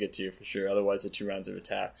before they get to you for sure. Otherwise, the 2 rounds of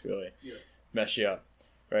attacks really mess you up,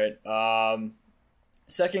 right?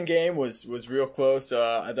 Second game was real close.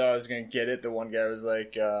 I thought I was gonna get it. The one guy was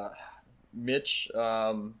like Mitch,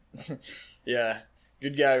 yeah,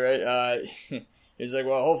 good guy, right? He's like,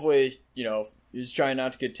 well, hopefully, he's trying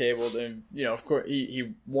not to get tabled, and of course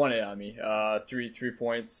he won it on me. 3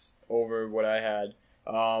 points over what I had.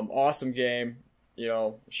 Awesome game.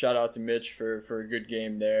 Shout out to Mitch for a good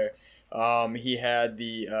game there. He had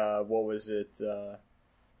the what was it? The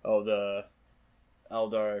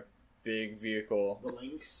Eldar big vehicle. The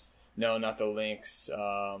Lynx? No, not the Lynx.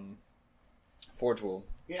 Forge World.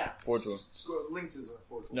 Yeah. Forge World. Lynx is a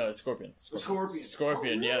Forge World. No, it's Scorpion. Scorpion.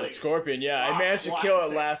 Scorpion. Oh, Yeah, really? the Scorpion. Yeah, I managed to kill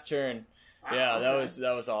it last turn. Yeah, that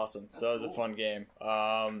was awesome. So that was a fun game.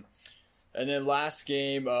 And then last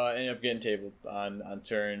game ended up getting tabled on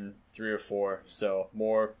turn 3 or 4. So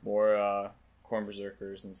more Corn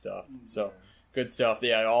Berserkers and stuff. So good stuff.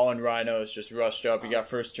 Yeah, all in Rhinos, just rushed up. You got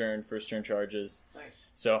first turn charges. Nice.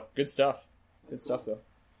 So good stuff. Good stuff though.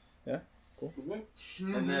 Yeah. Cool. Isn't it?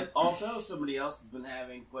 And then also somebody else has been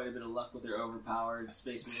having quite a bit of luck with their overpowered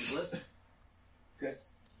Space Marine list. Chris.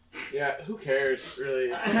 Yeah, who cares,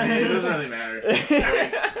 really? I mean, it doesn't really matter.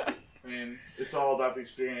 I mean, it's all about the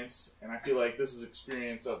experience, and I feel like this is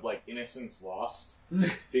experience of, like, innocence lost.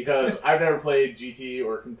 Because I've never played GT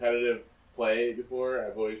or competitive play before.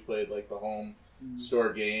 I've always played, like, the home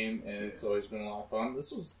store game, and it's always been a lot of fun.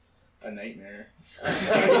 This was a nightmare. I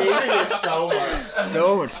hated it so much.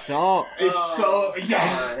 So much salt. It's so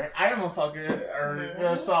I am a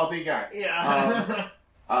fucking salty guy. Yeah.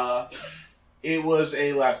 It was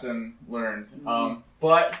a lesson learned.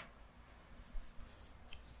 But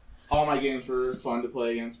all my games were fun to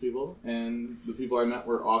play against people, and the people I met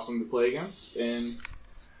were awesome to play against, and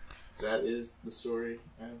that is the story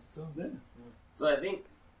I have to tell. So I think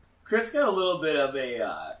Chris got a little bit of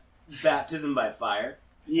a baptism by fire.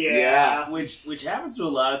 Yeah. Which happens to a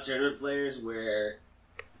lot of tournament players where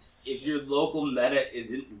if your local meta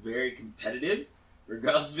isn't very competitive,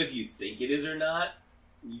 regardless of if you think it is or not,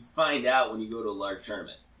 you find out when you go to a large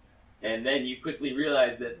tournament. And then you quickly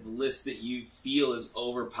realize that the list that you feel is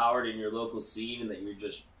overpowered in your local scene and that you're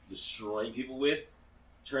just destroying people with,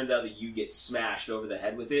 turns out that you get smashed over the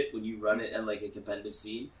head with it when you run it in like a competitive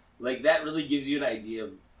scene. Like, that really gives you an idea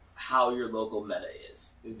of how your local meta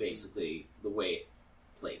is basically the way it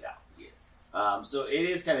plays out here. So it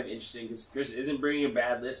is kind of interesting because Chris isn't bringing a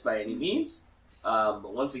bad list by any means.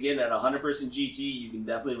 But once again, at a 100-person GT, you can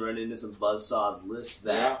definitely run into some buzzsaws lists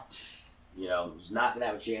that, you know, is not going to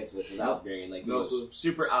have a chance with without bringing like the most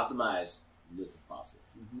super optimized list as possible.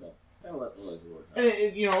 So kind of let the noise work.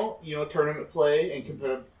 And you know, tournament play and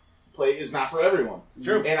competitive play is not for everyone.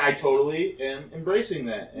 True. And I totally am embracing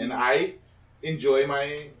that. And I enjoy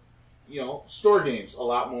my, store games a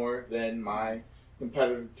lot more than my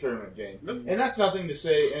competitive tournament game. And that's nothing to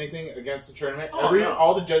say anything against the tournament.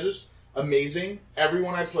 All the judges, amazing.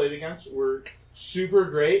 Everyone I played against were super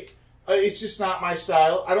great. It's just not my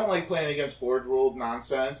style. I don't like playing against Forge World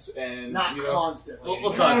nonsense and Constantly.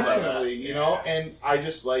 We'll talk about that. you know. And I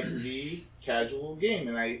just like the casual game,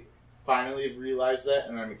 and I finally have realized that,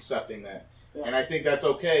 and I'm accepting that. Yeah. And I think that's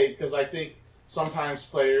okay because I think sometimes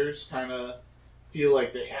players kind of feel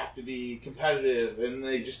like they have to be competitive and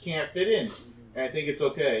they just can't fit in. And I think it's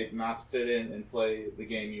okay not to fit in and play the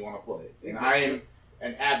game you want to play. And I am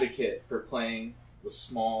an advocate for playing the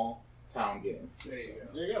small town game. There you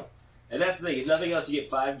go. There you go. And that's the thing. If nothing else, you get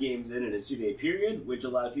 5 games in a 2-day period, which a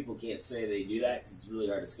lot of people can't say they do that because it's really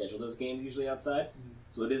hard to schedule those games usually outside.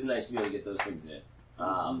 So it is nice to be able to get those things in.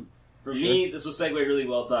 For me, this will segue really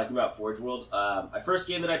well talking about Forge World. My first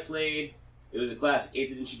game that I played, it was a classic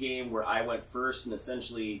 8th edition game where I went first and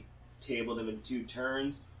essentially tabled him in 2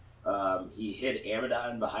 turns. He hid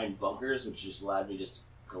Amadon behind bunkers, which just allowed me to just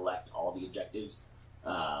collect all the objectives.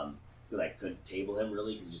 Because I couldn't table him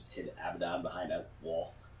really because he just hid Abaddon behind a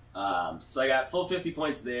wall. So I got full 50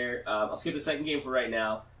 points there. I'll skip the second game for right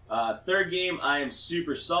now. Third game I am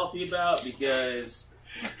super salty about because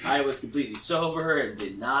I was completely sober and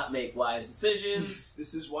did not make wise decisions.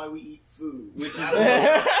 This is why we eat food. Which is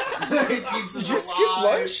it keeps us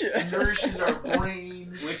alive, nourishes our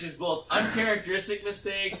brains. Which is both uncharacteristic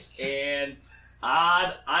mistakes and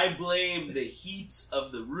odd. I blamed the heats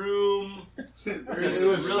of the room. It was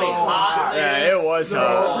really hot. Yeah, it was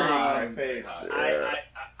hot. My face.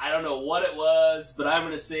 I don't know what it was, but I'm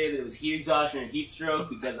going to say that it was heat exhaustion or heat stroke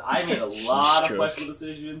because I made a lot of questionable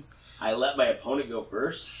decisions. I let my opponent go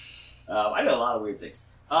first. I did a lot of weird things.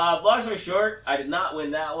 Long story short, I did not win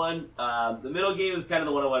that one. The middle game is kind of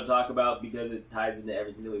the one I want to talk about because it ties into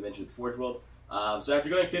everything that we mentioned with Forge World. So after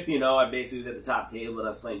going 50-0, I basically was at the top table and I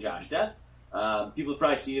was playing Josh Death. People have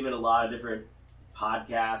probably seen him in a lot of different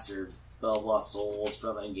podcasts or Bell of Lost Souls,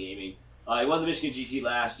 Frontline Gaming. He won the Michigan GT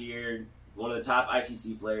last year, one of the top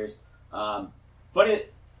ITC players. Funny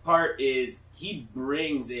part is he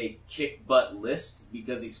brings a kick-butt list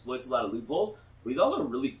because he exploits a lot of loopholes, but he's also a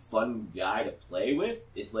really fun guy to play with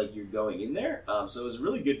if you're going in there. So it was a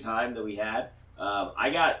really good time that we had. I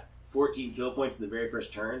got 14 kill points in the very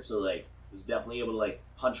first turn, so was definitely able to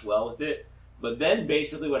punch well with it. But then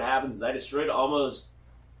basically what happens is I destroyed almost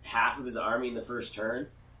half of his army in the first turn,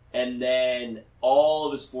 and then all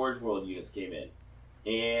of his Forge World units came in.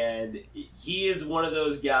 And he is one of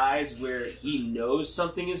those guys where he knows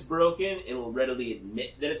something is broken and will readily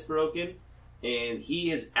admit that it's broken. And he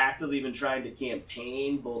has actively been trying to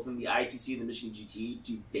campaign both in the ITC and the Michigan GT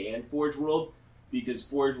to ban Forge World because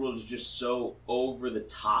Forge World is just so over the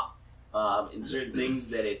top in certain things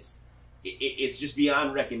that it's just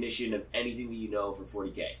beyond recognition of anything that you know for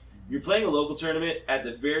 40K. You're playing a local tournament, at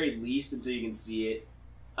the very least, until you can see it,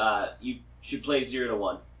 you should play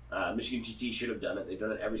 0-1. Michigan GT should have done it. They've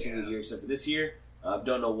done it every single year except for this year.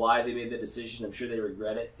 Don't know why they made that decision. I'm sure they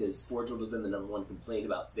regret it because Forge World has been the #1 complained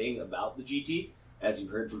about thing about the GT, as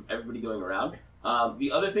you've heard from everybody going around.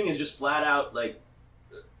 The other thing is just flat out,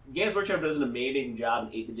 Games Workshop does an amazing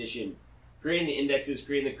job in 8th edition creating the indexes,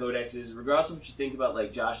 creating the codexes, regardless of what you think about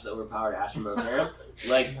like Josh's overpowered Astro Militarum,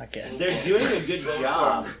 like they're doing a good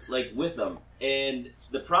job like with them. And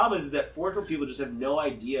the problem is that Forge World people just have no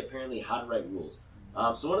idea apparently how to write rules.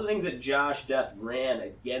 So one of the things that Josh Death ran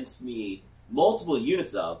against me multiple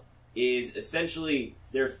units of is essentially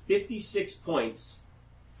there are 56 points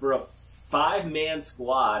for a 5-man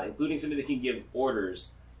squad, including somebody that can give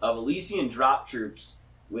orders, of Elysian drop troops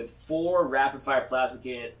with 4 rapid-fire plasma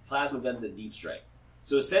guns that deep strike.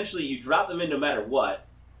 So essentially, you drop them in no matter what,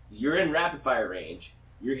 you're in rapid-fire range,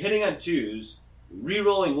 you're hitting on 2s,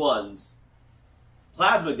 re-rolling 1s,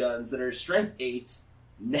 plasma guns that are strength 8,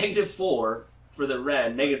 -4 for the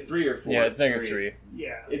Ren, -3 or 4. Yeah, it's -3.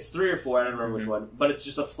 Yeah. It's 3 or 4, I don't remember which one, but it's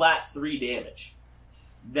just a flat 3 damage.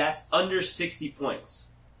 That's under 60 points.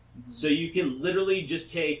 So you can literally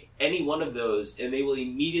just take any one of those and they will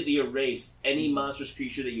immediately erase any monstrous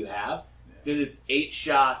creature that you have, because it's 8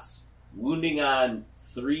 shots, wounding on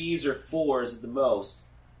 3s or 4s at the most,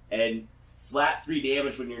 and flat 3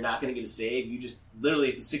 damage when you're not going to get a save. You just, literally,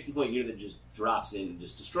 it's a 60-point unit that just drops in and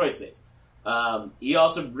just destroys things. He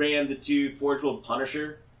also ran the 2 Forge World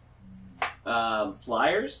Punisher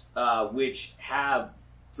flyers, which have,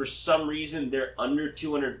 for some reason, they're under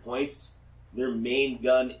 200 points. Their main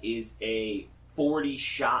gun is a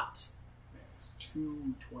 40-shot. It's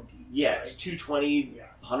 220s. Yeah, right? it's 220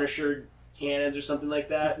 Punisher cannons or something like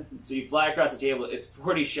that. So you fly across the table, it's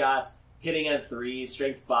 40 shots, hitting on 3s,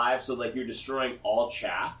 strength 5, so like you're destroying all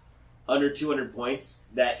chaff. Under 200 points,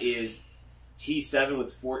 that is T7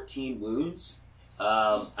 with 14 wounds.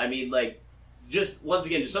 I mean, like, just, once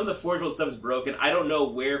again, just some of the Forge World stuff is broken. I don't know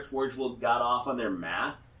where Forge World got off on their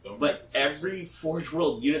math. But every Forge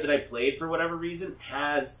World unit that I played, for whatever reason,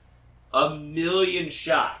 has 1,000,000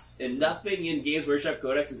 shots. And nothing in Games Workshop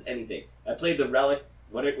Codex is anything. I played the Relic,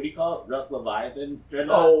 what do you call it? Relic Leviathan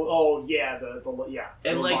Dreadnought? Oh, yeah, yeah.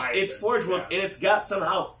 And, like, Leviathan, it's Forge World, and it's got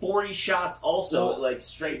somehow 40 shots also, like,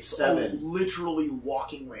 straight 7. Literally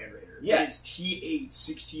walking Land Raider. Yeah. It's T8,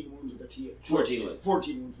 16 wounds with a T8. 14 wounds.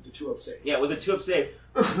 14 wounds with a 2-up save. Yeah, with a 2-up save,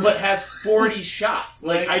 but has 40 shots.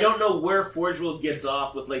 Like, I don't know where Forge World gets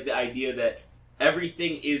off with, like, the idea that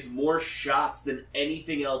everything is more shots than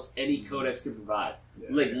anything else any codex can provide. Yeah,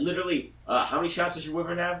 like, literally, how many shots does your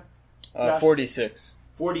Wyvern have? 46.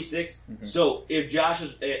 46? Mm-hmm. So, if Josh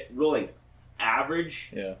is rolling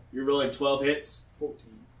average, you're rolling 12 hits. 14.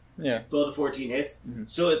 Yeah. 12 to 14 hits. Mm-hmm.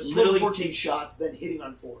 So it literally 14 shots, then hitting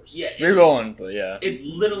on 4s. Yeah. Rerolling, but yeah. It's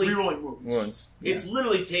literally rerolling wounds. It's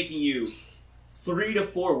literally taking you 3 to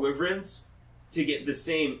 4 Wyverns to get the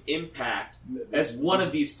same impact as one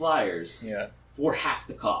of these flyers for half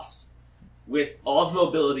the cost. With all the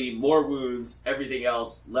mobility, more wounds, everything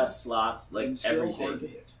else, less slots, like everything. Hard to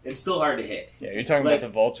hit. It's still hard to hit. Yeah, you're talking about the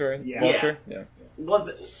Vulture? Yeah. Vulture? Yeah.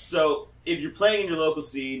 So, if you're playing in your local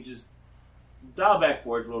scene, just dial back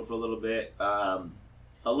Forge World for a little bit.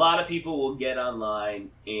 A lot of people will get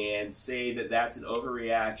online and say that that's an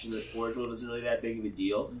overreaction, that Forge World isn't really that big of a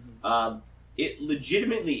deal. Mm-hmm. It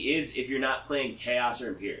legitimately is if you're not playing Chaos or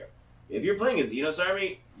Imperial. If you're playing a Xenos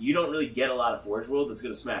army, you don't really get a lot of Forge World that's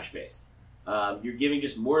going to smash face. You're giving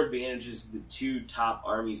just more advantages to the 2 top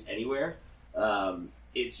armies anywhere.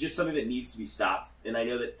 It's just something that needs to be stopped. And I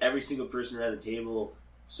know that every single person around the table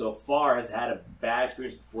so far has had a bad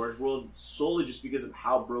experience with Forge World solely just because of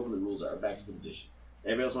how broken the rules are back to the edition.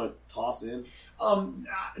 Anybody else want to toss in?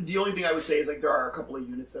 The only thing I would say is, like, there are a couple of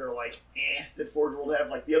units that are, like, that Forge World have.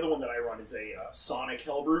 Like, the other one that I run is a Sonic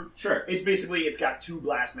Hellbrute. Sure. It's basically, it's got 2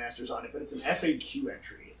 Blastmasters on it, but it's an FAQ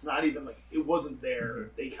entry. It's not even, like, it wasn't there.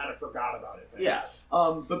 Mm-hmm. They kind of forgot about it. Right? Yeah.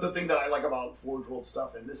 But the thing that I like about Forge World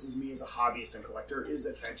stuff, and this is me as a hobbyist and collector, is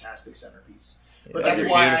a fantastic centerpiece. But that's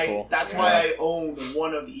why I own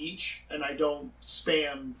 1 of each, and I don't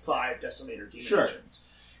spam 5 Decimator Demon Engines.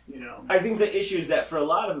 You know, I think the issue is that for a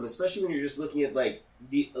lot of them, especially when you're just looking at like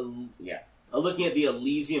looking at the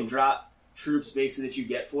Elysium drop troops basically that you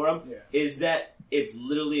get for them, is that it's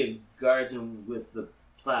literally a guardsman with the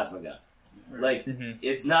plasma gun. Right. Like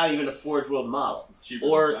it's not even a Forge World model. It's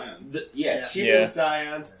cheaper than Scions. It's cheaper than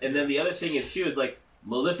Scions. And then the other thing is too is like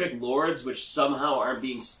Malefic Lords, which somehow aren't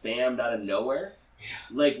being spammed out of nowhere. Yeah.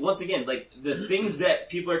 Like, once again, like the things that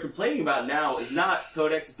people are complaining about now is not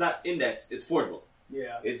Codex, it's not Index, it's Forge World.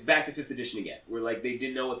 Yeah. It's back to 5th edition again, where like they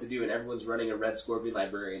didn't know what to do, and everyone's running a Red Scorpion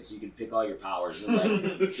Librarian, so you can pick all your powers and like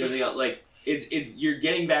everything else. Like it's you're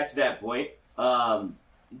getting back to that point.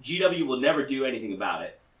 GW will never do anything about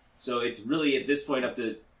it, so it's really at this point up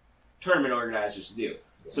to tournament organizers to do. Yeah.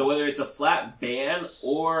 So whether it's a flat ban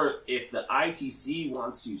or if the ITC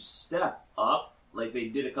wants to step up, like they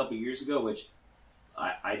did a couple years ago, which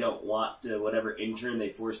I don't want to, whatever intern they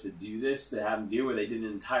forced to do this, to have them do, where they did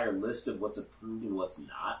an entire list of what's approved and what's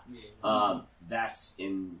not. That's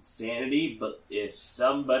insanity, but if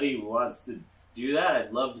somebody wants to do that,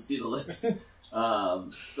 I'd love to see the list.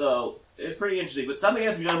 So it's pretty interesting. But something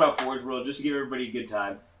has to be done about Forge World just to give everybody a good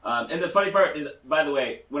time. And the funny part is, by the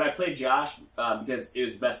way, when I played Josh, because it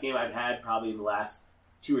was the best game I've had probably in the last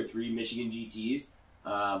 2 or 3 Michigan GTs,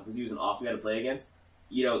 because he was an awesome guy to play against,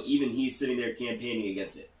 you know, even he's sitting there campaigning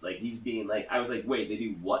against it. Like, he's being like, I was like, wait, they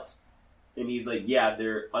do what? And he's like, yeah,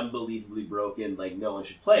 they're unbelievably broken, like, no one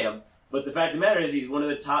should play them. But the fact of the matter is, he's one of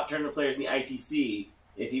the top tournament players in the ITC.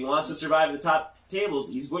 If he wants to survive the top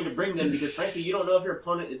tables, he's going to bring them, because frankly, you don't know if your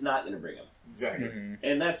opponent is not going to bring them. Exactly.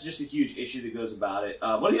 And that's just a huge issue that goes about it.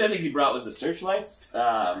 One of the other things he brought was the searchlights.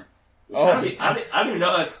 I don't even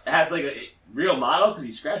know if it has like a real model, because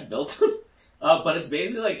he scratch built them. But it's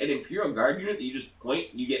basically like an Imperial Guard unit that you just point,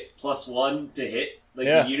 you get +1 to hit, like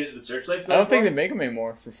the unit of the searchlights. I don't think they make them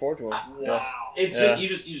anymore for Forge World. Wow. It's just, you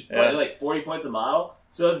just point like 40 points a model.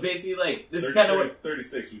 So it's basically like, this is kind of what...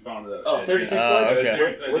 36, we found that. Oh, 36 points?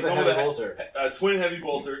 Okay. With a heavy bolter. Twin heavy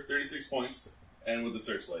bolter, 36 points, and with the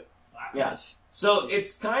searchlight. Yes. So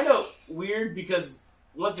it's kind of weird because,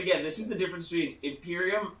 once again, this is the difference between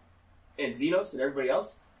Imperium and Xenos and everybody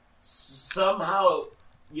else. Somehow,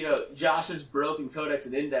 you know, Josh's broken Codex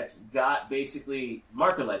and Index got basically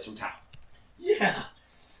marker lights from Tau. Yeah.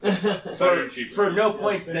 for no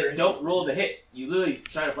points that don't roll to hit. You literally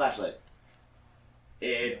shine a flashlight.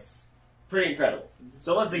 It's pretty incredible.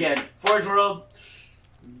 So once again, Forge World,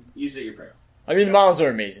 use it at your peril. I mean, the models are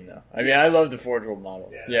amazing, though. I mean, I love the Forge World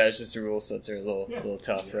models. Yeah, it's just the rule sets are a little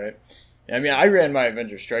tough, right? I mean, I ran my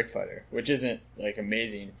Avenger Strike Fighter, which isn't, like,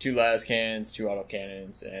 amazing. 2 las cannons, 2 auto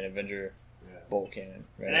cannons, and Avenger bolt cannon.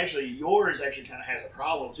 Right? And actually, yours actually kind of has a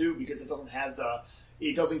problem, too, because it doesn't have the...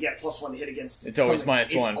 It doesn't get +1 to hit against... It's always -1.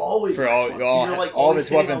 It's always for -1. all of its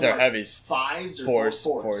weapons are heavies. 5s or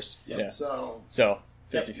 4s. Yep. Yeah. So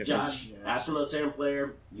 50-50. Josh, Astromilitarian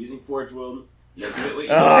player, using Forge World.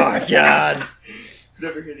 Oh, God.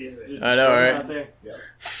 Never hear the end of it. I know, right? Out there. Yeah.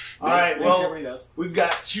 All right, well, we've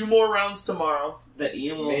got 2 more rounds tomorrow. That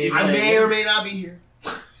Ian will I may or may not be here.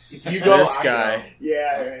 If you go, this guy.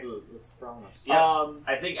 Yeah, right. Let's promise. Yeah.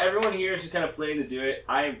 I think everyone here is just kind of playing to do it.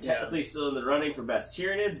 I am technically still in the running for best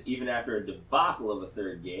Tyranids, even after a debacle of a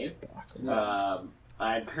 3rd game.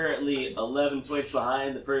 I'm currently 11 points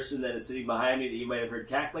behind the person that is sitting behind me that you might have heard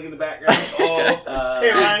cackling in the background.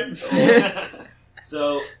 Hey, Ryan.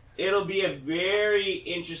 So it'll be a very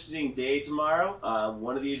interesting day tomorrow.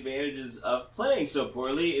 One of the advantages of playing so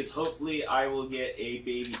poorly is hopefully I will get a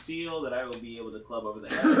baby seal that I will be able to club over the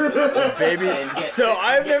head. Baby. So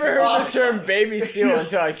I've never heard the term baby seal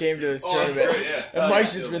until I came to this tournament. And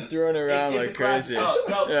Mike's just been throwing it around like crazy.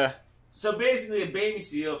 So basically, a baby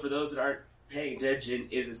seal, for those that aren't paying attention,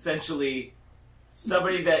 is essentially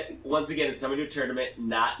somebody that, once again, is coming to a tournament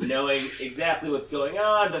not knowing exactly what's going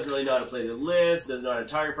on, doesn't really know how to play their list, doesn't know how to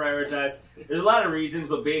target prioritize. There's a lot of reasons,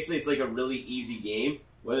 but basically it's like a really easy game.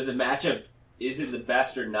 Whether the matchup isn't the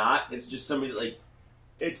best or not, it's just somebody that, like,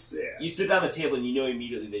 you sit down the table and you know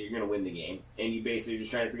immediately that you're going to win the game, and you basically are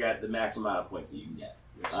just trying to figure out the maximum amount of points that you can get.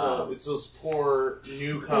 So it's those poor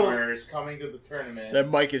newcomers coming to the tournament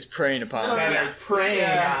that Mike is preying upon. That are preying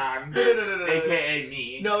on, aka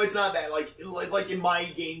me. No, it's not that. Like in my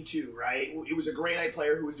game too, right? It was a Grey Knight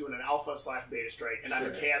player who was doing an Alpha/Beta Strike, and I'm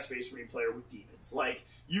a Chaos Space Marine player with demons. Like,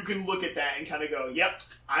 you can look at that and kind of go, "Yep,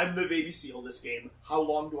 I'm the baby seal this game. How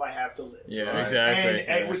long do I have to live?" Yeah, exactly.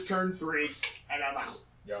 And it was turn 3, and I'm out.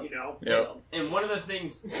 Yep. You know. Yep. And one of the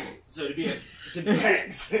things, so to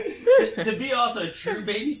be also a true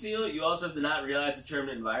baby seal, you also have to not realize the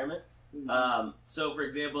tournament environment. So, for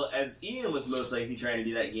example, as Ian was most likely trying to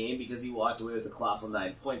do that game because he walked away with a colossal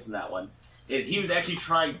 9 points in that one, is he was actually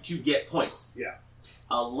trying to get points. Yeah.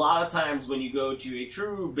 A lot of times when you go to a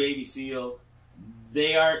true baby seal,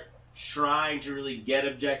 they aren't trying to really get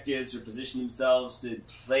objectives or position themselves to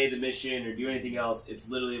play the mission or do anything else. It's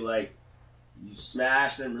literally like, you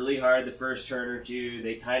smash them really hard the first turn or 2.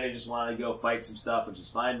 They kind of just want to go fight some stuff, which is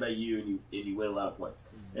fine by you, and you win a lot of points.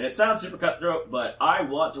 And it sounds super cutthroat, but I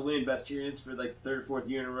want to win Best Tyranids for like the 3rd or 4th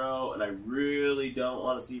year in a row, and I really don't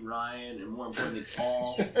want to see Ryan, and more importantly,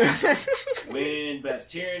 Paul, win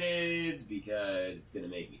Best Tyranids because it's going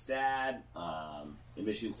to make me sad. And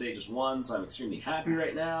Michigan State just won, so I'm extremely happy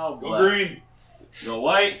right now. Go green! Go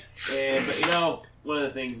white! But you know, one of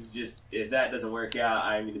the things is just, if that doesn't work out,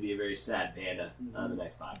 I'm going to be a very sad panda on the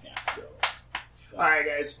next podcast. So. All right,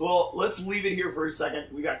 guys. Well, let's leave it here for a second.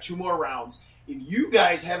 We got 2 more rounds. if you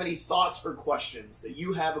guys have any thoughts or questions that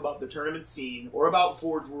you have about the tournament scene, or about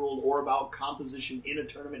Forge World, or about composition in a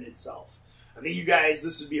tournament itself, I think you guys,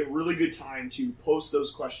 this would be a really good time to post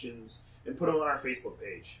those questions and put them on our Facebook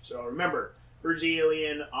page. So remember, Purge the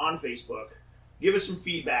Alien on Facebook. Give us some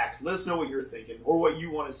feedback. Let us know what you're thinking or what you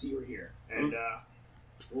want to see or hear. And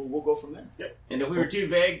we'll go from there. Yep. And if we were too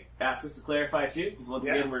vague, ask us to clarify too, because once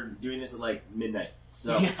again, we're doing this at like midnight.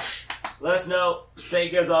 So let us know.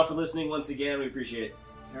 Thank you guys all for listening once again. We appreciate it.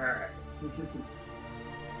 All right.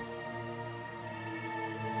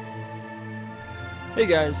 Hey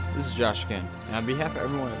guys, this is Josh again, and on behalf of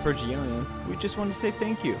everyone at Purge the Alien, we just wanted to say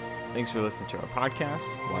thank you. Thanks for listening to our podcast,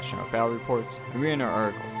 watching our battle reports, and reading our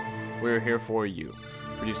articles. We're here for you,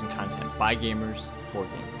 producing content by gamers, for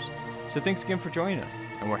gamers. So thanks again for joining us,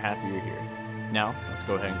 and we're happy you're here. Now, let's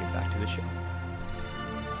go ahead and get back to the show.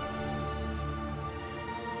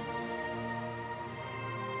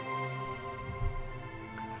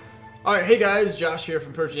 Alright, hey guys, Josh here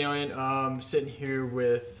from Purge the Alien. Sitting here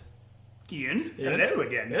with Ian. Hello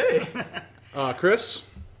again. Hey. Chris.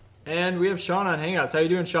 And we have Sean on Hangouts. How you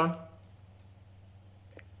doing, Sean?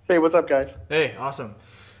 Hey, what's up, guys? Hey, awesome.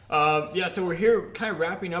 So we're here kind of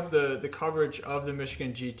wrapping up the coverage of the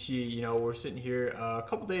Michigan GT. You know, we're sitting here a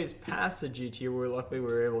couple days past the GT where luckily we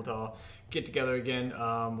were able to all get together again.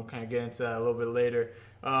 We'll kind of get into that a little bit later.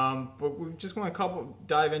 But we just want to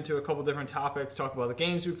dive into a couple different topics, talk about the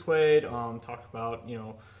games we played, talk about, you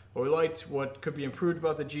know, what we liked, what could be improved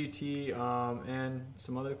about the GT, and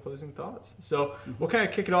some other closing thoughts. So we'll kind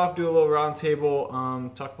of kick it off, do a little round table,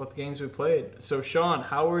 talk about the games we played. So Sean,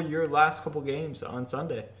 how were your last couple games on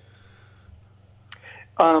Sunday?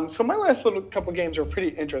 So my last couple games were pretty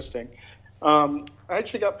interesting. I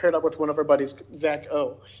actually got paired up with one of our buddies, Zach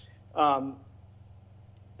O.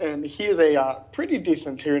 And he is a pretty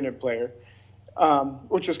decent Tyranid player,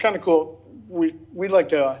 which was kind of cool. We like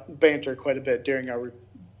to banter quite a bit during our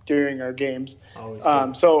games. Always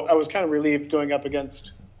so I was kind of relieved going up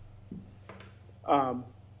against.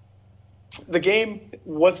 The game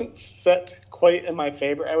wasn't set quite in my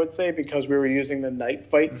favor, I would say, because we were using the night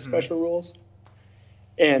fight special rules.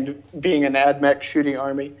 And being an AdMech shooting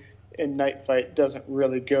army and night fight doesn't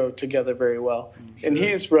really go together very well. Sure. And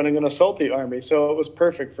he's running an assaulty army, so it was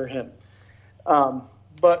perfect for him.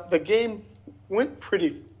 But the game went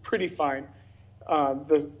pretty fine.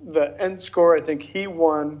 The end score, I think he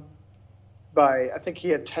won by, I think he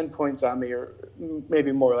had 10 points on me, or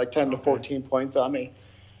maybe more, like 10 to 14 points on me.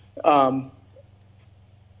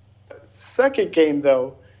 Second game,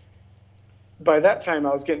 though, by that time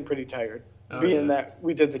I was getting pretty tired. Being that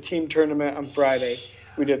we did the team tournament on Friday,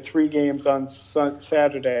 we did 3 games on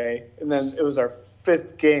Saturday, and then it was our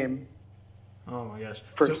 5th game. Oh my gosh!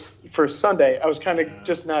 For Sunday, I was kind of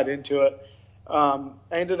just not into it. I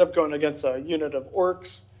ended up going against a unit of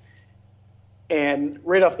orcs, and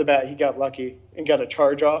right off the bat, he got lucky and got a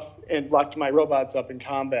charge off and locked my robots up in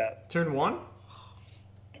combat. Turn 1?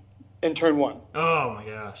 In turn 1. Oh my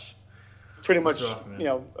gosh! Pretty much, rough,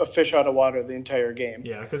 a fish out of water the entire game.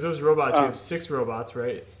 Yeah, because those robots, you have 6 robots,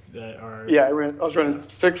 right? That are. Yeah, I was running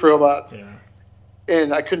 6 robots. Yeah.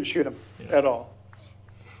 And I couldn't shoot them at all.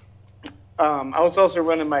 I was also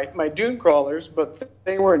running my dune crawlers, but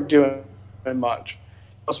they weren't doing much.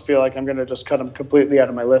 I also feel like I'm going to just cut them completely out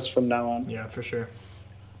of my list from now on. Yeah, for sure.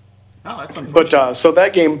 Oh, that's unfortunate. But so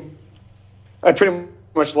that game, I pretty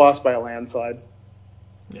much lost by a landslide.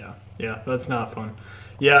 Yeah, that's not fun.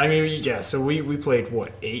 Yeah, I mean, so we played,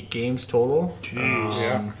 8 games total?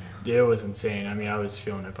 Jeez. It was insane. I mean, I was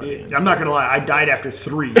feeling it by the end. I'm not going to lie. I died after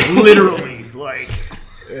 3. Literally.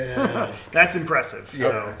 That's impressive.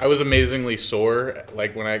 So I was amazingly sore.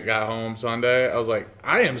 Like when I got home Sunday, I was like,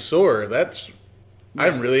 I am sore.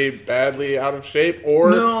 I'm really badly out of shape,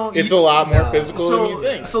 or it's a lot more physical than you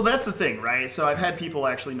think. So that's the thing, right? So I've had people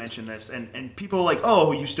actually mention this, and people are like,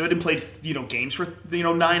 "Oh, you stood and played, games for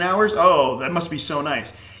 9 hours. Oh, that must be so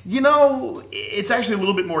nice." It's actually a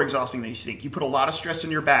little bit more exhausting than you think. You put a lot of stress on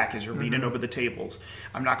your back as you're leaning over the tables.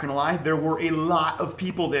 I'm not going to lie, there were a lot of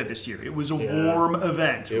people there this year. It was a warm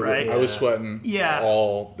event, right? I was sweating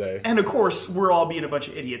all day. And of course, we're all being a bunch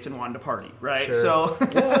of idiots and wanting to party, right? Sure. So,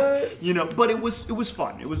 but it was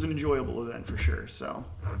fun. It was an enjoyable event for sure. So,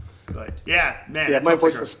 but yeah, man. Yeah, my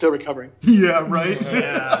voice is still recovering. Yeah, right?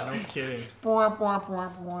 Yeah, no kidding.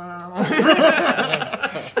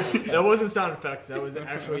 That wasn't sound effects. That was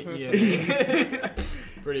actually Ian.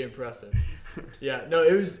 Pretty impressive. Yeah, no,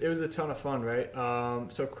 it was a ton of fun, right?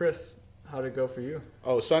 So Chris, how'd it go for you?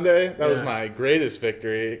 Oh, Sunday? That was my greatest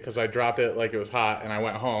victory because I dropped it like it was hot and I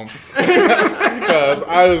went home because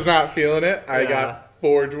I was not feeling it. I got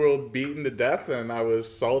Forge World beaten to death and I was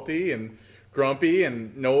salty and grumpy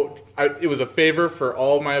and it was a favor for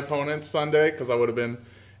all of my opponents Sunday because I would have been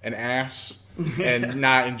an ass and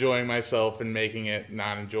not enjoying myself and making it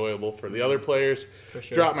not enjoyable for the other players. For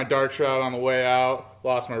sure. Dropped my dark shroud on the way out,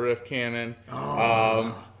 lost my rift cannon.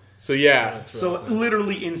 So yeah, so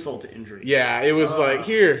literally insult to injury. Yeah, it was like,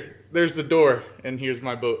 there's the door, and here's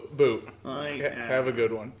my boot. Have a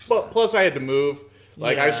good one. Plus, I had to move.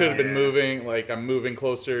 Like, I should have been moving. Like, I'm moving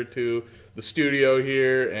closer to the studio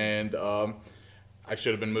here, and I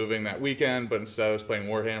should have been moving that weekend, but instead I was playing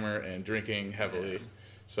Warhammer and drinking heavily.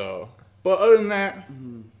 So, but other than that,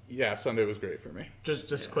 yeah, Sunday was great for me. Just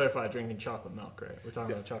to clarify, drinking chocolate milk, right? We're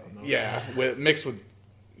talking about chocolate milk. Yeah, mixed with,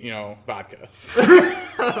 vodka.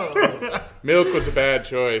 Milk was a bad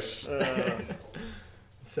choice.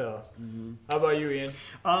 So, how about you, Ian?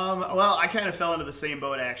 Well, I kind of fell into the same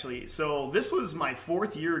boat, actually. So this was my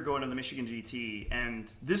 4th year going to the Michigan GT, and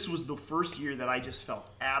this was the first year that I just felt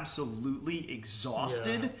absolutely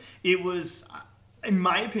exhausted. Yeah. It was, in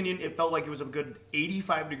my opinion, it felt like it was a good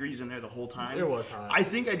 85 degrees in there the whole time. It was hot. I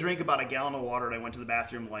think I drank about a gallon of water, and I went to the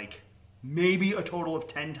bathroom like maybe a total of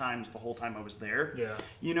 10 times the whole time I was there. Yeah.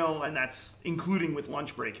 And that's including with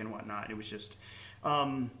lunch break and whatnot. It was just...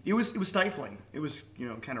 it was stifling. It was,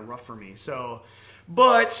 kind of rough for me. So,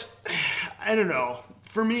 but I don't know.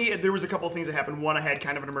 For me, there was a couple of things that happened. One, I had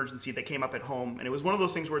kind of an emergency that came up at home, and it was one of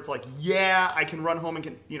those things where it's like, yeah, I can run home and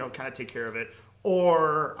can, kind of take care of it,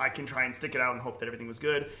 or I can try and stick it out and hope that everything was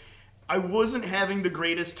good. I wasn't having the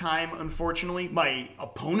greatest time, unfortunately. My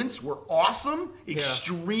opponents were awesome,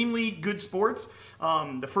 extremely good sports.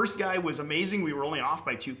 The first guy was amazing. We were only off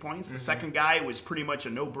by 2 points. The second guy was pretty much a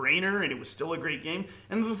no-brainer, and it was still a great game.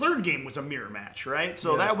 And the third game was a mirror match, right?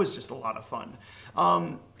 So that was just a lot of fun.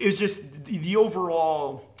 It was just the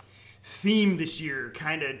overall theme this year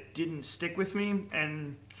kind of didn't stick with me.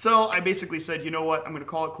 And so I basically said, you know what, I'm going to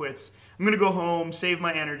call it quits. I'm going to go home, save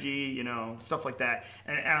my energy, stuff like that.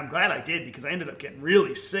 And I'm glad I did because I ended up getting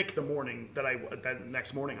really sick that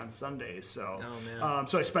next morning on Sundays. So,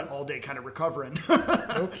 so I spent all day kind of recovering.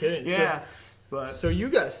 Okay. Yeah. So you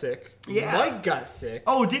got sick. Yeah. Mike got sick.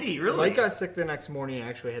 Oh, did he? Really? Mike got sick the next morning and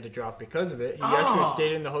actually had to drop because of it. He actually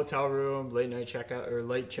stayed in the hotel room, late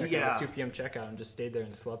checkout, 2 p.m. checkout, and just stayed there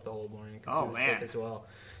and slept the whole morning because he was sick as well.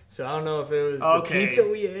 So I don't know if it was the pizza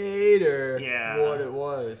we ate or what it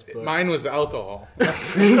was. But. Mine was the alcohol.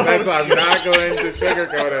 I'm not going to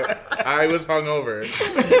sugarcoat it. I was hungover.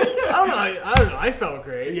 I don't know. I felt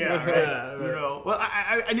great. Yeah, right. Well,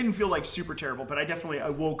 I didn't feel like super terrible, but I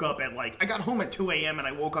woke up at I got home at 2 a.m. and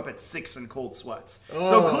I woke up at 6 in cold sweats.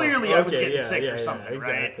 So clearly I was getting sick or something,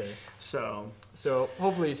 exactly. right? So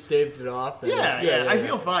hopefully you staved it off. And I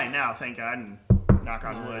feel fine now, thank God, and knock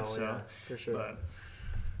on wood. For sure. But,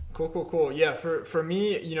 Cool. Yeah, for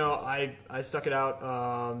me, I stuck it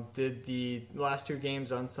out. Did the last 2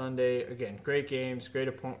 games on Sunday. Again, great games, great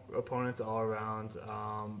opponents all around.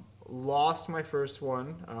 Lost my first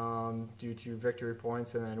one due to victory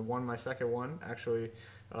points, and then won my second one actually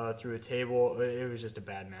through a table. It was just a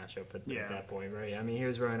bad matchup at that point, right? I mean, he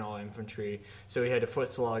was running all infantry, so he had to foot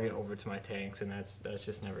slog it over to my tanks, and that's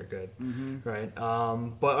just never good, right?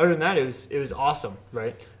 But other than that, it was awesome,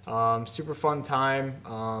 right? Super fun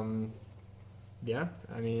time. Yeah,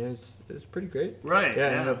 I mean, it was pretty great. Right. Yeah,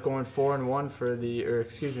 I ended up going 4-1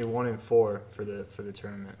 1-4 for the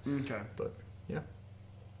tournament. Okay. But yeah.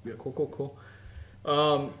 Cool.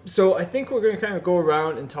 So I think we're going to kind of go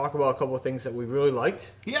around and talk about a couple of things that we really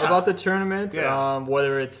liked about the tournament.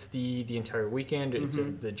 Whether it's the entire weekend, it's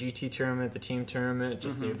the GT tournament, the team tournament,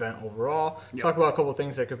 just the event overall. Talk about a couple of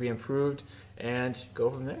things that could be improved and go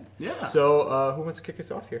from there. Yeah. So who wants to kick us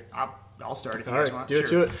off here? I'll start if you guys want. All right,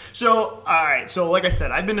 do it. So, all right. So, like I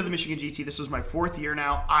said, I've been to the Michigan GT. This is my 4th year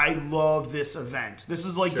now. I love this event. This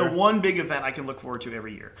is the one big event I can look forward to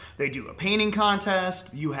every year. They do a painting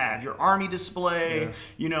contest. You have your army display,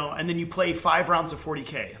 and then you play 5 rounds of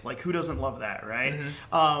 40K. Who doesn't love that, right?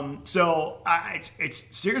 So,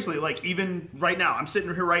 it's seriously, even right now, I'm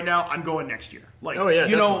sitting here right now, I'm going next year.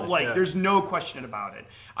 There's no question about it.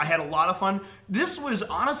 I had a lot of fun. This was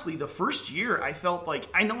honestly the first year I felt like,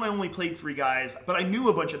 I know I only played 3 guys, but I knew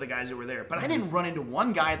a bunch of the guys that were there. But I didn't run into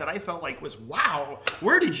one guy that I felt like was, wow,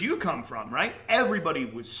 where did you come from, right? Everybody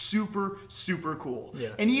was super, super cool. Yeah.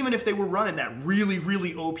 And even if they were running that really,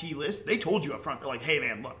 really OP list, they told you up front, they're like, hey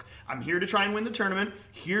man, look, I'm here to try and win the tournament.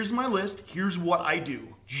 Here's my list. Here's what I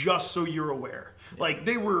do, just so you're aware.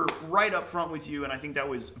 They were right up front with you, and I think that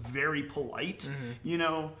was very polite.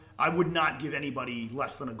 I would not give anybody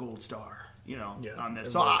less than a gold star, on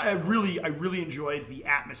this. So I really enjoyed the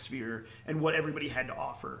atmosphere and what everybody had to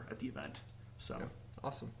offer at the event. So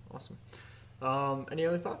awesome. Any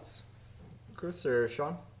other thoughts? Chris or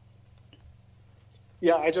Sean?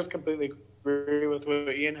 Yeah, I just completely agree with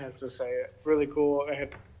what Ian has to say. Really cool. I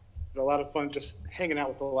had a lot of fun just hanging out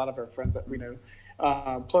with a lot of our friends that we knew.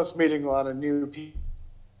 Plus meeting a lot of new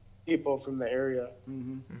people from the area.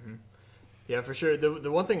 Yeah, for sure.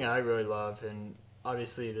 The one thing I really love, and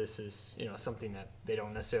obviously this is something that they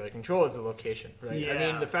don't necessarily control, is the location, right? Yeah.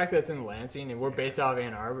 I mean, the fact that it's in Lansing and we're based out of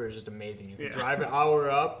Ann Arbor is just amazing. You can drive an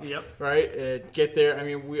hour up, right? Get there. I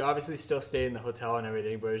mean, we obviously still stay in the hotel and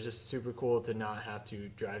everything, but it's just super cool to not have to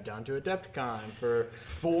drive down to Adepticon for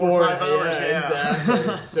 4 or 5 hours.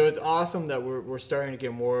 Exactly. So it's awesome that we're starting to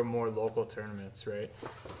get more and more local tournaments, right?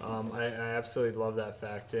 I absolutely love that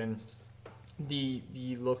fact. And the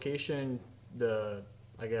location,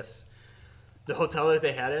 I guess the hotel that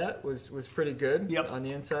they had at was pretty good on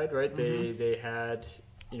the inside, right? They had,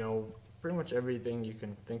 pretty much everything you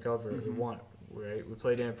can think of or want, right? We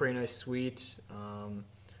played in a pretty nice suite,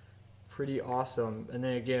 pretty awesome. And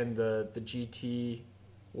then again, the GT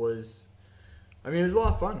was, it was a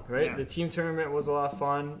lot of fun, right? Yeah. The team tournament was a lot of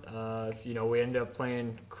fun. We ended up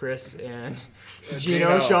playing Chris and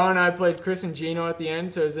Gino. Sean and I played Chris and Gino at the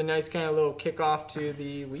end, so it was a nice kind of little kickoff to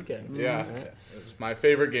the weekend. Yeah, right? it was my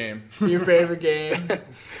favorite game. Your favorite game.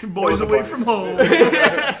 Boys away from home.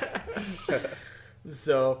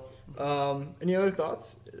 So, any other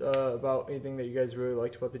thoughts about anything that you guys really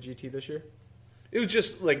liked about the GT this year? It was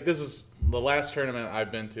just like, this is the last tournament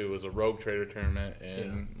I've been to was a Rogue Trader tournament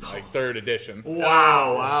in like 3rd edition.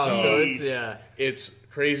 Wow. So it's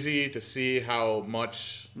crazy to see how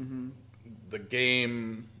much the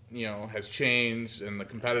game has changed and the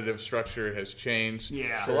competitive structure has changed.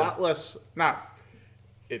 Yeah. It's a lot less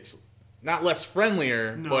it's not less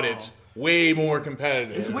friendlier, but it's way more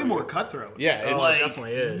competitive. It's way more cutthroat. Yeah, it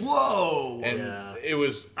definitely is. Whoa. And it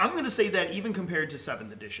was. I'm going to say that even compared to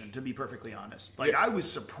 7th edition, to be perfectly honest. I was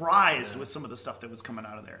surprised with some of the stuff that was coming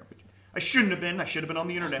out of there. I shouldn't have been. I should have been on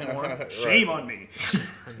the internet more. Shame on me.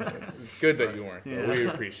 It's good that you weren't. Yeah. We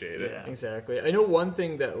appreciate it. Yeah. Exactly. I know one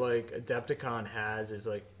thing that Adepticon has is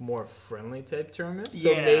more friendly type tournaments.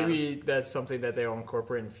 So maybe that's something that they'll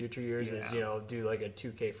incorporate in future years is, do a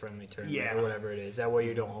 2K friendly tournament or whatever it is. That way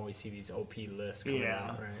you don't always see these OP lists coming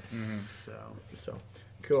out, right? So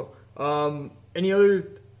cool. Any other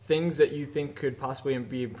things that you think could possibly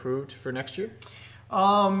be improved for next year?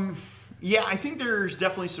 Yeah, I think there's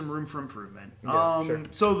definitely some room for improvement. Yeah, sure.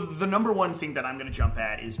 So the number one thing that I'm going to jump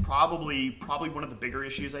at is probably one of the bigger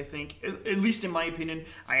issues, I think, at least in my opinion.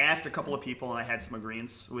 I asked a couple of people and I had some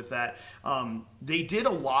agreements with that. They did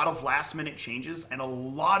a lot of last-minute changes, and a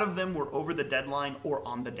lot of them were over the deadline or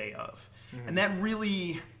on the day of. And that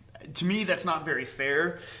really, to me, that's not very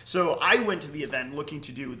fair. So I went to the event looking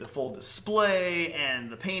to do the full display and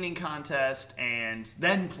the painting contest and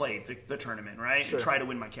then play the tournament, right? Sure. And try to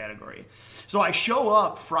win my category. So I show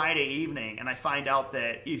up Friday evening and I find out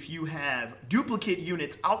that if you have duplicate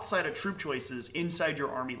units outside of troop choices inside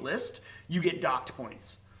your army list, you get docked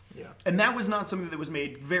points. Yeah. And that was not something that was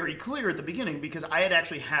made very clear at the beginning, because I had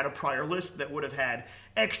actually had a prior list that would have had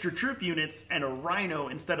extra troop units and a rhino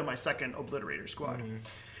instead of my second obliterator squad.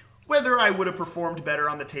 Whether I would have performed better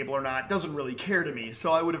on the table or not doesn't really care to me.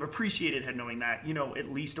 So I would have appreciated knowing that,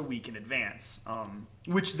 at least a week in advance.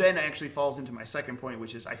 Which then actually falls into my second point,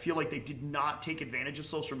 which is I feel like they did not take advantage of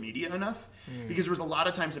social media enough. Because there was a lot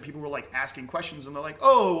of times that people were asking questions and they're like,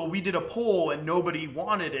 oh, well, we did a poll and nobody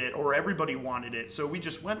wanted it or everybody wanted it, so we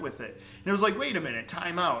just went with it. And it was like, wait a minute,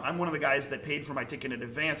 time out. I'm one of the guys that paid for my ticket in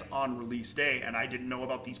advance on release day and I didn't know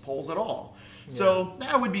about these polls at all. Yeah. So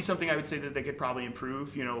that would be something I would say that they could probably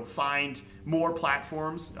improve, find more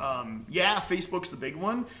platforms. Facebook's the big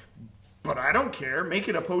one. But I don't care. Make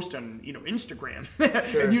it a post on, Instagram,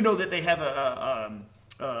 Sure. and that they have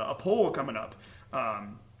a poll coming up,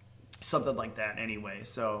 something like that. Anyway,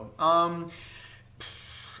 so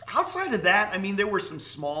outside of that, there were some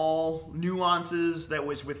small nuances that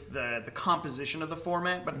was with the composition of the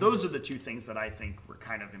format, but those are the two things that I think were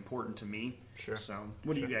kind of important to me. Sure. So,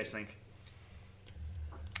 what do you guys think?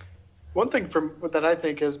 One thing that I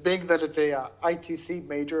think is, being that it's a ITC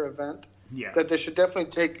major event, that they should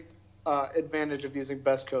definitely take advantage of using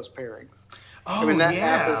Best Coast pairings. Oh, that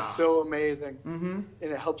app is so amazing, and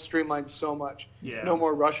it helps streamline so much. Yeah. No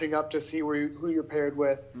more rushing up to see who you're paired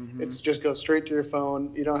with. It's just go straight to your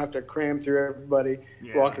phone. You don't have to cram through everybody,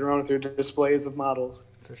 walking around through displays of models.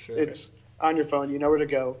 For sure. It's on your phone. You know where to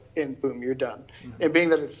go, and boom, you're done. And being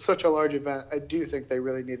that it's such a large event, I do think they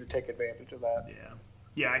really need to take advantage of that.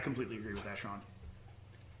 Yeah, I completely agree with that, Sean.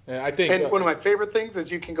 And I think, and one of my favorite things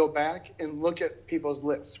is you can go back and look at people's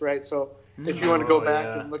lists, right? So if you want to go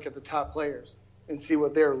back and look at the top players and see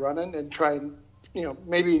what they're running and try and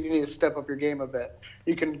maybe you need to step up your game a bit,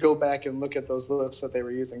 you can go back and look at those lists that they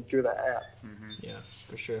were using through that app. Yeah,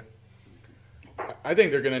 for sure. I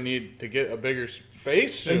think they're going to need to get a bigger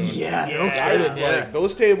space soon. Yeah, no kidding. Yeah. Like,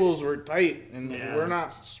 those tables were tight, and we're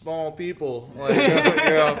not small people. Like,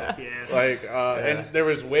 and there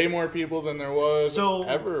was way more people than there was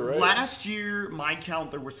ever, right? Last year, my count,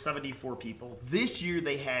 there were 74 people. This year,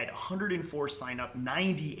 they had 104 sign up,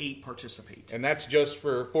 98 participate. And that's just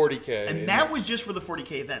for 40K. And that was just for the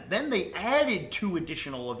 40K event. Then they added 2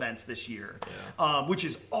 additional events this year, which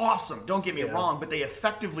is awesome. Don't get me wrong, but they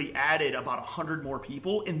effectively added about 100 more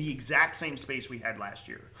people in the exact same space we had last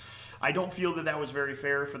year. I don't feel that was very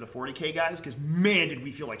fair for the 40K guys because, man, did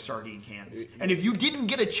we feel like sardine cans. And if you didn't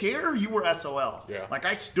get a chair, you were SOL. Yeah. Like,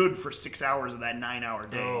 I stood for 6 hours of that 9-hour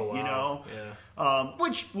day, you know? Yeah.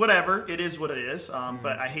 Which, whatever, it is what it is.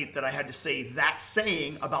 But I hate that I had to say that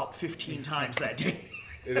saying about 15 times that day.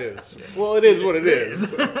 It is. Well, it is what it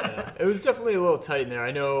is. It was definitely a little tight in there.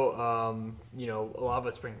 I know, a lot of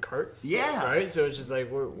us bring carts. Yeah. Right? So it's just like,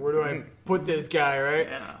 where do I put this guy, right?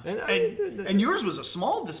 Yeah. And yours was a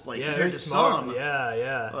small display compared to smart. some.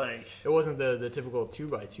 Yeah. Like, it wasn't the typical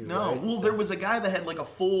 2x2. no, right? well, there was a guy that had like a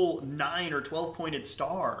full 9 or 12 pointed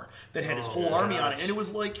star that had his whole army on it, and it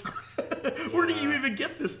was like, where do you even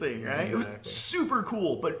get this thing, right? Exactly. It was super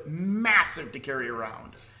cool, but massive to carry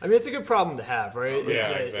around. I mean, it's a good problem to have, right? It's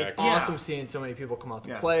exactly. awesome seeing so many people come out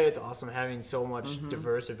to play. It's awesome having so much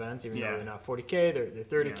diverse events, even though they're not 40K,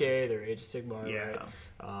 they're 30K, they're Age of Sigmar,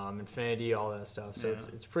 right? Infinity, all that stuff. So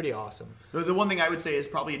it's pretty awesome. The one thing I would say is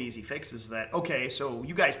probably an easy fix is that, okay, so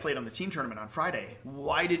you guys played on the team tournament on Friday.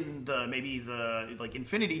 Why didn't maybe the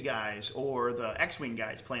Infinity guys or the X-Wing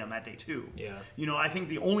guys play on that day too? Yeah. I think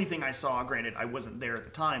the only thing I saw, granted I wasn't there at the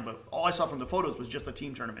time, but all I saw from the photos was just the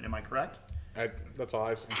team tournament. Am I correct? That's all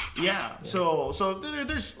I've seen. Yeah. So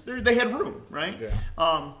they had room, right?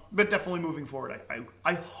 Yeah. But definitely moving forward,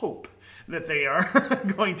 I hope that they are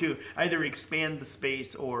going to either expand the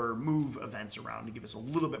space or move events around to give us a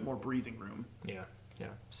little bit more breathing room. Yeah.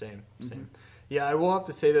 Same. Yeah, I will have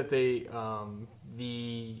to say that the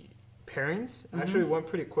pairings actually went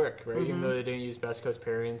pretty quick, right? Even though they didn't use Best Coast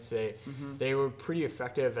pairings, they were pretty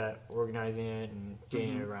effective at organizing it and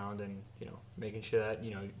getting it around and making sure that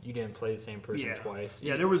you didn't play the same person twice.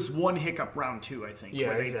 Yeah, there was one hiccup round 2, I think. Yeah,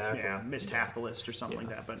 where they, exactly. missed half the list or something like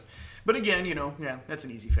that. But again, that's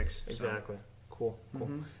an easy fix. Exactly. Cool.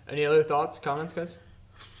 Any other thoughts, comments, guys?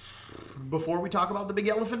 Before we talk about the big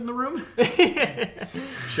elephant in the room?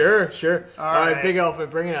 Sure. All right, big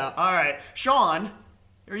elephant, bring it out. All right. Sean,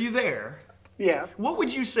 are you there? Yeah. What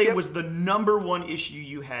would you say was the number one issue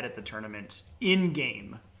you had at the tournament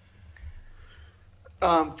in-game?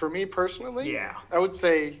 For me personally, Yeah. I would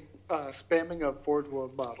say spamming of Forge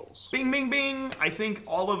World models. Bing, bing, bing. I think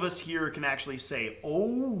all of us here can actually say,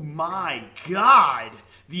 oh my God,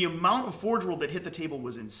 the amount of Forge World that hit the table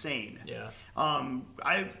was insane. Yeah.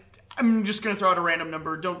 I'm just going to throw out a random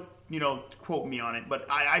number. Don't, quote me on it. But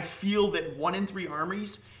I feel that 1 in 3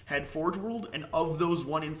 armies had Forge World, and of those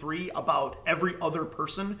 1 in 3, about every other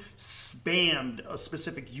person spammed a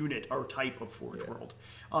specific unit or type of Forge World.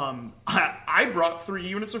 I brought 3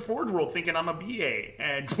 units of Forge World thinking I'm a BA,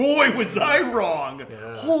 and boy was I wrong.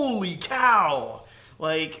 Yeah. Holy cow.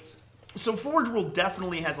 So Forge World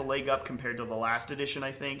definitely has a leg up compared to the last edition,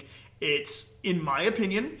 I think. It's, in my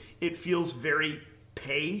opinion, it feels very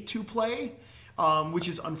pay to play. Which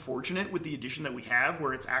is unfortunate with the edition that we have,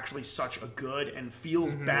 where it's actually such a good and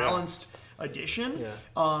feels balanced edition.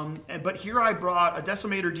 Yeah. But here I brought a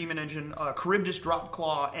Decimator Demon Engine, a Charybdis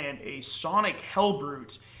Dropclaw, and a Sonic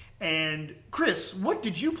Hellbrute. And Chris, what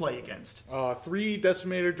did you play against? 3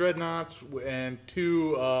 Decimator Dreadnoughts and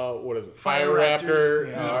 2, Fire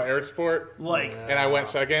Raptors. Raptor Air Sport. And I went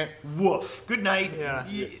second. Woof. Good night. Yeah.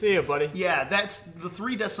 See ya, buddy. Yeah, that's the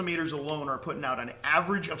 3 Decimators alone are putting out an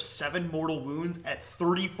average of 7 mortal wounds at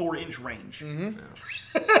 34-inch range.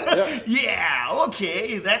 Yeah,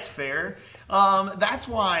 okay, that's fair. That's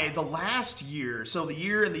why the last year, so the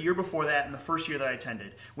year and the year before that and the first year that I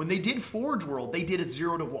attended, when they did Forge World, they did a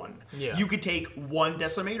 0 to 1. Yeah. You could take 1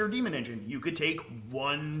 Decimator Demon Engine. You could take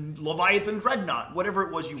 1 Leviathan Dreadnought, whatever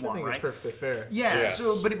it was you want, I think right? it's perfectly fair. Yeah, Yes.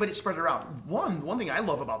 so but it spread around. One thing I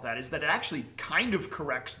love about that is that it actually kind of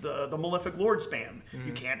corrects the Malefic Lord spam.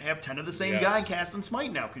 You can't have 10 of the same guy casting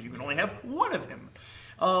Smite now because you can only have 1 of him.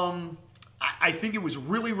 I think it was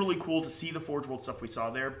really, really cool to see the Forge World stuff we saw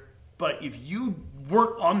there. But if you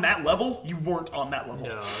weren't on that level, you weren't on that level.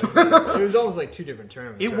 No, it was almost like 2 different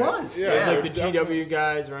tournaments. It right? was. It was like the GW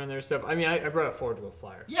guys running their stuff. I mean, I brought a Forge World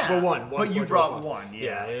flyer. Yeah, but one but you Forge brought World one, flyer.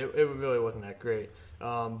 Yeah, it really wasn't that great.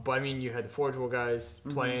 But I mean, you had the Forge World guys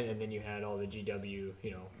playing, and then you had all the GW,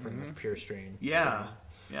 pretty much pure strain. Yeah,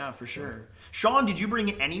 yeah, for sure. Sean, did you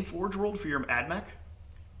bring any Forge World for your AdMech?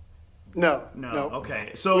 No.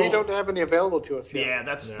 Okay, so we don't have any available to us yet. Yeah,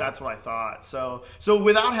 that's what I thought. So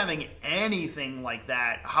without having anything like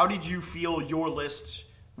that, how did you feel your list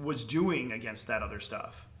was doing against that other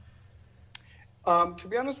stuff? To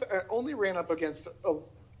be honest, I only ran up against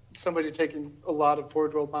somebody taking a lot of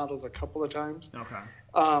Forge World models a couple of times. Okay.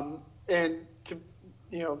 And to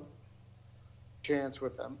chance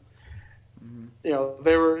with them.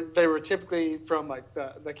 They were typically from like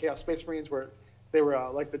the Chaos Space Marines, where they were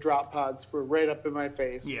like the drop pods were right up in my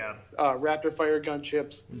face. Yeah. Raptor fire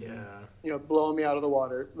gunships. Yeah. Blowing me out of the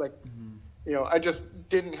water. Like, I just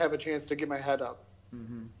didn't have a chance to get my head up.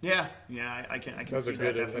 Yeah, I can That's see a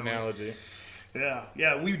good that analogy.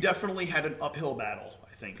 Yeah, we definitely had an uphill battle,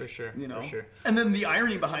 I think. For sure, for sure. And then the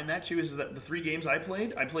irony behind that, too, is that the 3 games I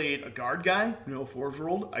played a guard guy, no Forge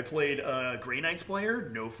World. I played a Grey Knights player,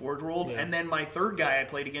 no Forge World. Yeah. And then my third guy I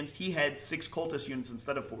played against, he had 6 Cultist units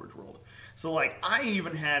instead of Forge World. So, I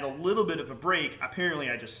even had a little bit of a break. Apparently,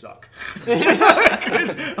 I just suck.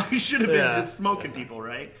 I should have been just smoking people,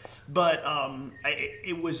 right? But I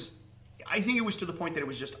think it was to the point that it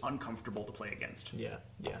was just uncomfortable to play against. Yeah.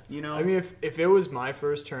 I mean, if it was my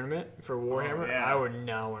first tournament for Warhammer, I would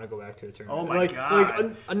not want to go back to a tournament. Oh my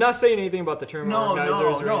god! I'm not saying anything about the tournament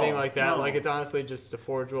organizers or anything like that. No. Like, it's honestly just a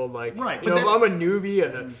Forge World. Like, right, if I'm a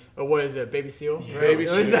newbie, what is it, Baby Seal? Yeah. Baby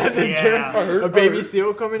Seal. Is that the term? A Baby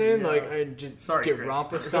Seal coming in, and just get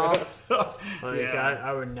Rompa stomped.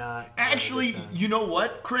 I would not. Actually, you know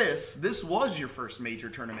what, Chris? This was your first major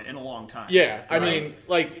tournament in a long time. Yeah, I mean,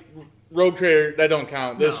 Rogue Trader, that don't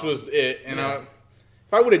count. This was it. And if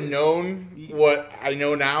I would have known what I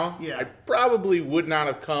know now, I probably would not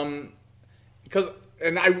have come.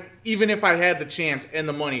 Even if I had the chance and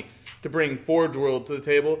the money to bring Forge World to the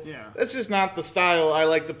table, that's just not the style I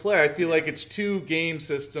like to play. I feel like it's 2 game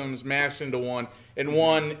systems mashed into one, and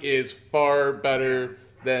one is far better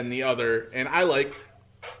than the other. And I like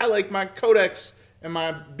my Codex and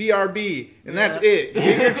my BRB, and that's it.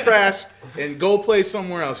 Get your trash and go play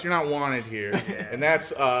somewhere else. You're not wanted here. And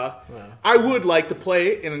that's I would like to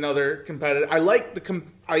play in another competitive. I like to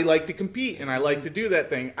compete, and I like to do that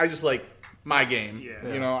thing. I just like my game.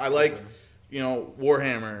 I like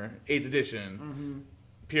Warhammer 8th edition.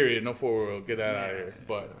 Period. No Forge World. Get that out of here.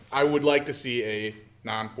 But I would like to see a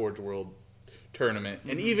non-Forge World tournament,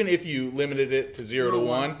 and even if you limited it to 0 to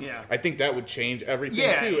 1, I think that would change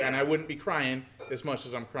everything too, and I wouldn't be crying as much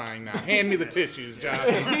as I'm crying now. Hand me the tissues,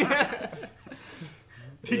 Josh.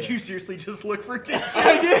 Did you seriously just look for tissues?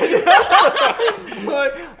 I did.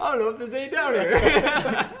 I don't know if there's any down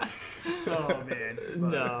here. Oh man.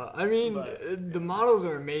 No, I mean the models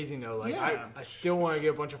are amazing though. I still want to get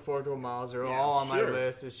a bunch of Forge World models. They're all on my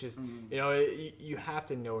list. It's just you have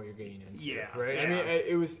to know what you're getting into. Right. I mean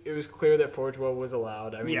it was clear that Forge World was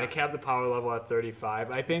allowed. I mean they capped the power level at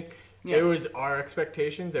 35. I think it was our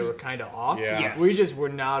expectations that were kind of off. We just were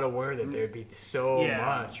not aware that there'd be so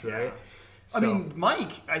much. Right. I mean,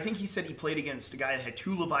 Mike, I think he said he played against a guy that had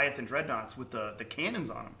 2 Leviathan Dreadnoughts with the cannons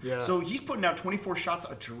on him. Yeah. So he's putting out 24 shots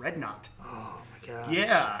a Dreadnought. Oh, my God.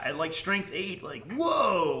 Yeah, at strength 8.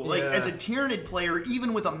 Whoa! As a Tyranid player,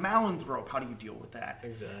 even with a Malanthrope, how do you deal with that?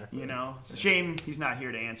 Exactly. It's a shame he's not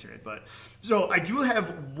here to answer it. But so I do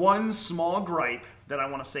have one small gripe that I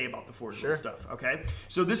want to say about the Forge World stuff, okay?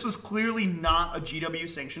 So this was clearly not a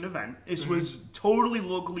GW-sanctioned event. This was totally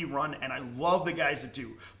locally run, and I love the guys that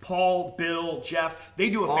do. Paul, Bill, Jeff, they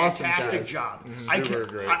do a fantastic job.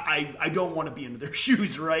 I don't want to be into their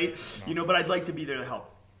shoes, right? No. But I'd like to be there to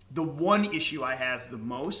help. The one issue I have the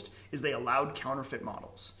most is they allowed counterfeit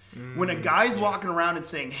models. When a guy's walking around and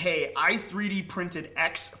saying, hey, I 3D printed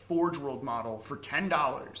X Forge World model for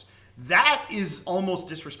 $10, that is almost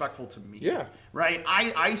disrespectful to me. Yeah. Right?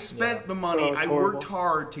 I spent the money. I worked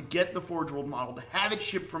hard to get the Forge World model, to have it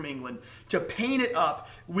shipped from England, to paint it up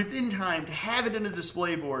within time, to have it in a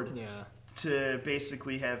display board. Yeah. To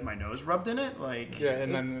basically have my nose rubbed in it.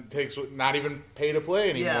 And then it takes not even pay to play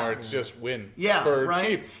anymore. Yeah. It's just win. Yeah, for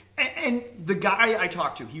right? cheap. And the guy I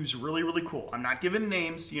talked to, he was really, really cool. I'm not giving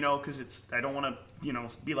names, because I don't want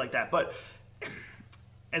to, be like that. But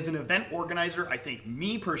as an event organizer, I think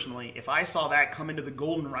me personally, if I saw that come into the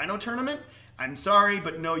Golden Rhino tournament, I'm sorry,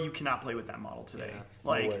 but no, you cannot play with that model today.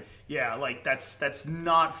 That's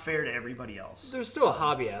not fair to everybody else. There's still a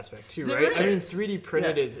hobby aspect too, right? I mean, 3D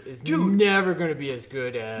printed is never going to be as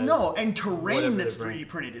good as and terrain that's 3D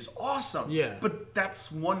printed is awesome. Yeah, but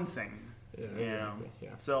that's one thing. Yeah, exactly. Yeah.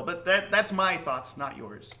 So, but that's my thoughts, not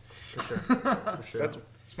yours. For sure.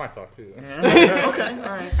 That's my thought too. Yeah. Okay,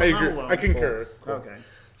 all right. So I not agree. alone. I concur. Cool. Okay.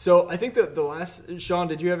 So I think that the last, Sean,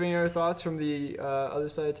 did you have any other thoughts from the other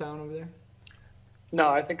side of town over there? No,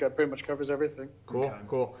 I think that pretty much covers everything. Cool, Okay.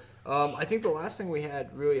 cool. I think the last thing we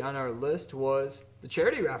had really on our list was the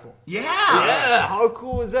charity raffle. Yeah. Yeah, how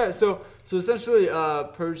cool is that? So essentially,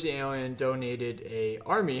 Purge the Alien donated a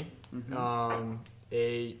army,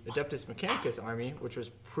 a Adeptus Mechanicus army, which was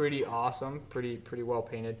pretty awesome, pretty well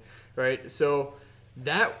painted, right? So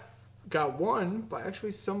that got won by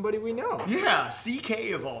actually somebody we know. Yeah,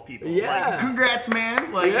 CK of all people. Yeah. Like, congrats,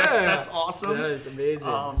 man. Like that's awesome. That is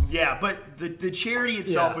amazing. Yeah, but the charity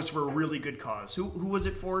itself Yeah. was for a really good cause. Who was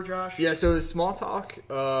it for, Josh? Yeah, so it's Small Talk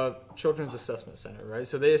Children's Assessment Center, right?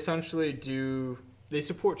 So they essentially they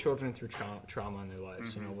support children through trauma in their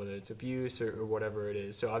lives, you know, whether it's abuse or whatever it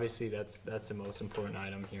is. So obviously that's the most important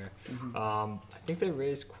item here. I think they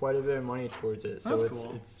raised quite a bit of money towards it. So That's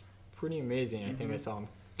cool. It's pretty amazing. I think I saw them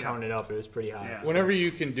count it up. It was pretty high. Yeah. Whenever you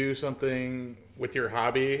can do something with your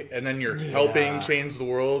hobby and then you're helping change the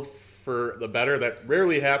world for the better, that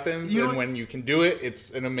rarely happens. You know and what? when you can do it, it's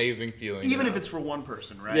an amazing feeling. Even if it's for one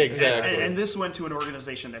person, right? Yeah, exactly. And this went to an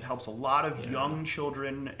organization that helps a lot of young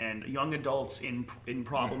children and young adults in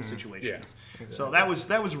problem situations. Yeah. So that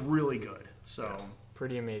was really good. So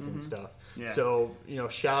Pretty amazing stuff. Yeah. So,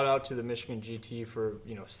 shout out to the Michigan GT for,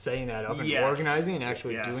 setting that up and Yes. organizing and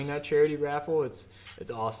actually Yes. doing that charity raffle. It's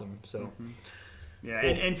awesome. So yeah, Cool.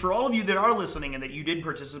 and for all of you that are listening and that you did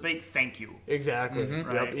participate, thank you. Exactly.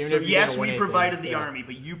 Right. Yep. Even So if you yes, didn't win we anything, provided the yeah. army,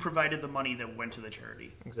 but you provided the money that went to the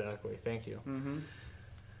charity. Exactly. Thank you.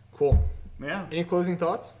 Cool. Yeah. Any closing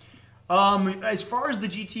thoughts? As far as the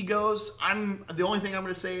GT goes, the only thing I'm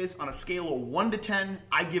going to say is on a scale of 1 to 10,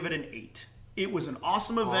 I give it an 8. It was an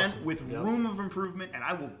awesome event Awesome. with Yep. room of improvement, and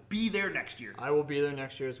I will be there next year. I will be there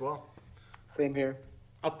next year as well. Same here.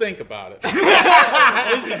 I'll think about it. That's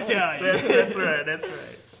right. That's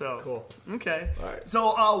right. So Cool. Okay. All right.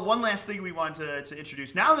 So one last thing we want to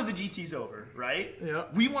introduce. Now that the GT's over, right? Yeah.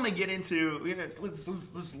 We want to get into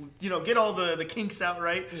let's get all the kinks out,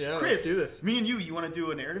 right? Yeah, Chris, let's do this. Me and you want to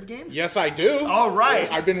do a narrative game? Yes, I do. All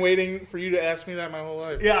right. I've been waiting for you to ask me that my whole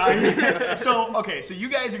life. Yeah. So you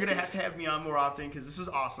guys are gonna have to have me on more often because this is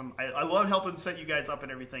awesome. I love helping set you guys up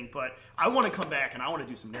and everything, but I want to come back and I want to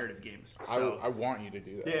do some narrative games. So. I want you to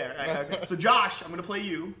do that. Yeah. Okay. So Josh, I'm gonna play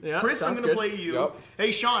you. Yeah, Chris, I'm sounds gonna good. play you. Yep.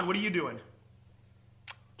 Hey, Sean, what are you doing?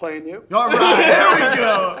 Playing you. All right, there we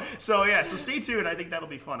go. So stay tuned. I think that'll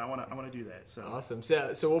be fun. I want to do that. So Awesome.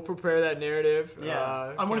 So we'll prepare that narrative.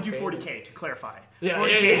 yeah, I want to do campaign. 40K to clarify. Yeah,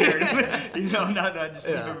 40K yeah. narrative. not just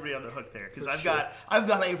leave Yeah. everybody on the hook there because For I've sure.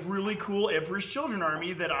 got a really cool Emperor's Children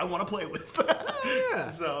army that I want to play with. Yeah.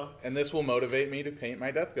 So And this will motivate me to paint my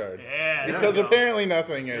Death Guard. yeah, there Because we go. apparently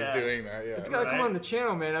nothing is Yeah. doing that yet. It's got to come Right. on the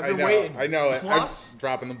channel, man. I've I been know. waiting. I know. Plus- I'm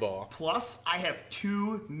dropping the ball. Plus, I have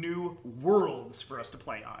 2 new worlds for us to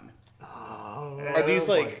play on. Are these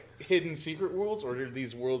like hidden secret worlds, or are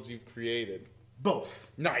these worlds you've created? Both.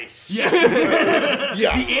 Nice. Yes.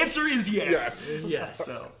 Yes. The answer is yes. Yes.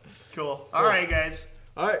 So cool. All right, guys.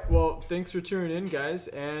 All right. Well, thanks for tuning in, guys,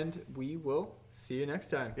 and we will see you next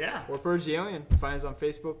time. Yeah. We're Purge the Alien. Find us on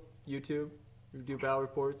Facebook, YouTube. We do battle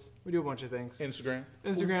reports. We do a bunch of things.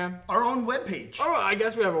 Instagram. Our own webpage. Oh, I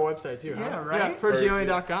guess we have a website too, huh? Yeah, right? Yeah,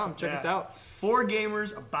 purgethealien.com. Check us Yeah. out. For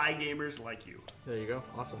gamers, by gamers like you. There you go.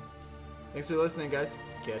 Awesome. Thanks for listening, guys.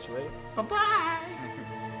 Catch you later. Bye-bye.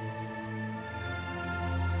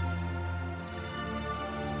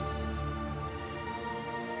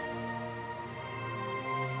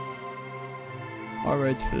 All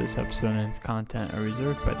rights for this episode and its content are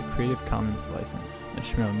reserved by the Creative Commons license.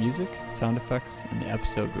 Instrumental music, sound effects, and the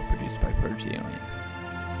episode were produced by Purge the Alien.